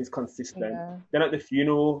 and he's consistent. Yeah. Then at the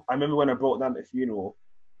funeral, I remember when I brought down the funeral,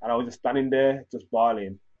 and I was just standing there, just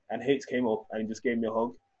bawling, and H came up and he just gave me a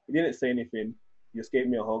hug. He didn't say anything. He just gave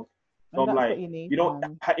me a hug. So And I'm that's like, what you need, you don't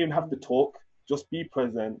man. even have to talk. Just be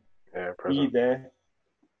present. Yeah, Be present. there.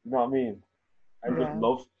 You know what I mean? And Yeah. just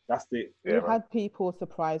love. That's it. Yeah, We man. had people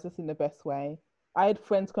surprise us in the best way. I had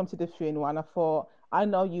friends come to the funeral and I thought, I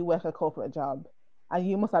know you work a corporate job and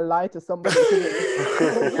you must have lied to somebody.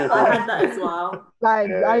 I had that as well. Like,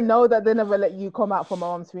 Yeah. I know that they never let you come out for my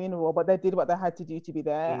mom's funeral, but they did what they had to do to be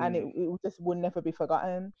there, and it just would never be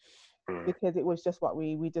forgotten Mm. because it was just what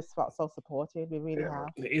we just felt so supported. We really Yeah. have.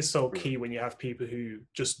 It is so key when you have people who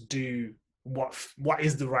just do what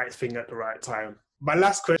is the right thing at the right time. My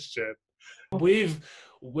last question, with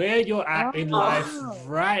where you're at in Oh. life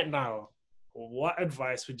right now, what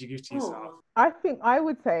advice would you give to yourself? Oh, I think I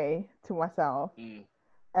would say to myself,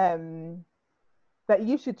 that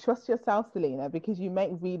you should trust yourself, Selena, because you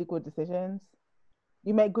make really good decisions.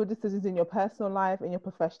 You make good decisions in your personal life, in your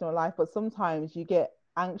professional life, but sometimes you get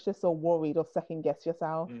anxious or worried or second guess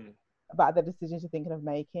yourself about the decisions you're thinking of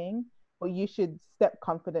making. But you should step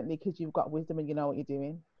confidently because you've got wisdom and you know what you're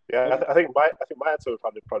doing. Yeah, I think my answer would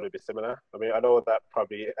probably be similar. I mean, I know that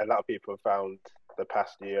probably a lot of people have found the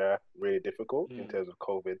past year really difficult in terms of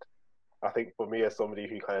COVID. I think for me, as somebody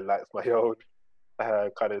who kind of likes my own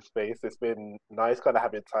kind of space, it's been nice kind of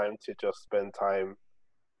having time to just spend time,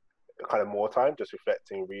 kind of more time, just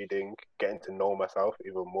reflecting, reading, getting to know myself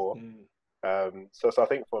even more. So I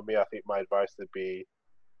think for me, I think my advice would be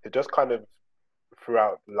to just kind of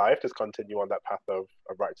throughout life, just continue on that path of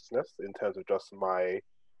righteousness in terms of just my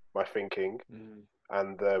thinking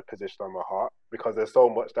and the position on my heart, because there's so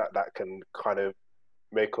much that can kind of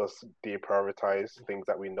make us deprioritize things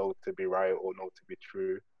that we know to be right or know to be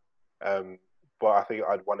true. But I think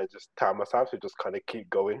I'd want to just tell myself to just kind of keep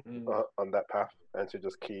going on that path and to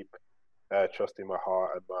just keep trusting my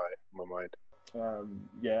heart and my mind.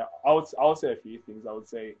 Yeah, I would say a few things. I would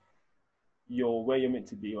say you're where you're meant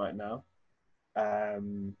to be right now. I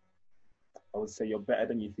would say you're better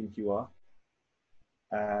than you think you are.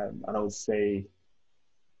 And I would say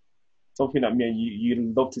something that me and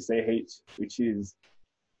you love to say, H, which is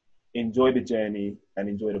enjoy the journey and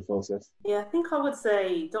enjoy the process. yeah, I think I would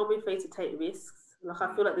say don't be afraid to take risks. Like,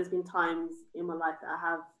 I feel like there's been times in my life that I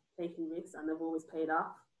have taken risks and they've always paid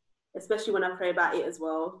off, especially when I pray about it as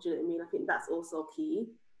well. Do you know what I mean? I think that's also key.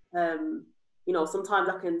 You know, sometimes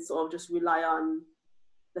I can sort of just rely on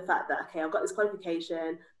the fact that, okay, I've got this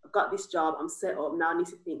qualification, I've got this job, I'm set up, now I need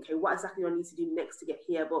to think, okay, what exactly do I need to do next to get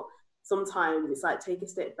here? But sometimes it's like, take a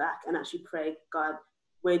step back and actually pray, God,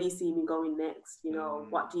 where do you see me going next? You know,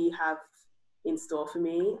 what do you have in store for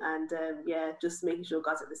me? And yeah, just making sure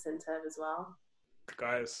God's at the center as well.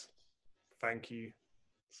 Guys, thank you.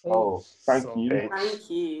 Oh, thank So- you. Thank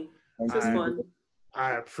you. This was fun.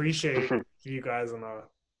 I appreciate you guys, and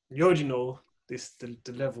you already know this. The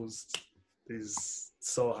levels is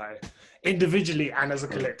so high, individually and as a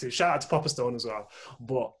collective. Shout out to Papa Stone as well.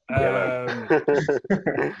 But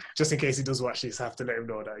just in case he does watch this, I have to let him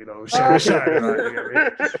know that, you know, shout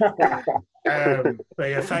out. But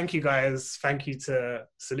yeah, thank you guys. Thank you to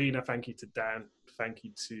Selena. Thank you to Dan. Thank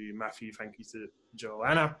you to Matthew. Thank you to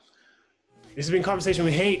Joanna. This has been Conversation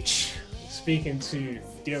with H, speaking to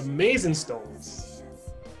the amazing Stones.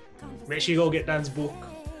 Make sure you go get Dan's book.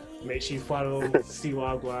 Make sure you follow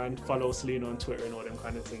Siwagwan, follow Selena on Twitter and all them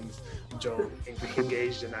kind of things. Joe,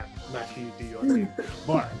 engaged in that. Matthew, do your thing.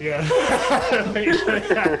 But yeah,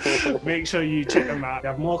 make sure you check them out. They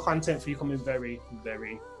have more content for you coming very,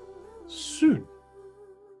 very soon.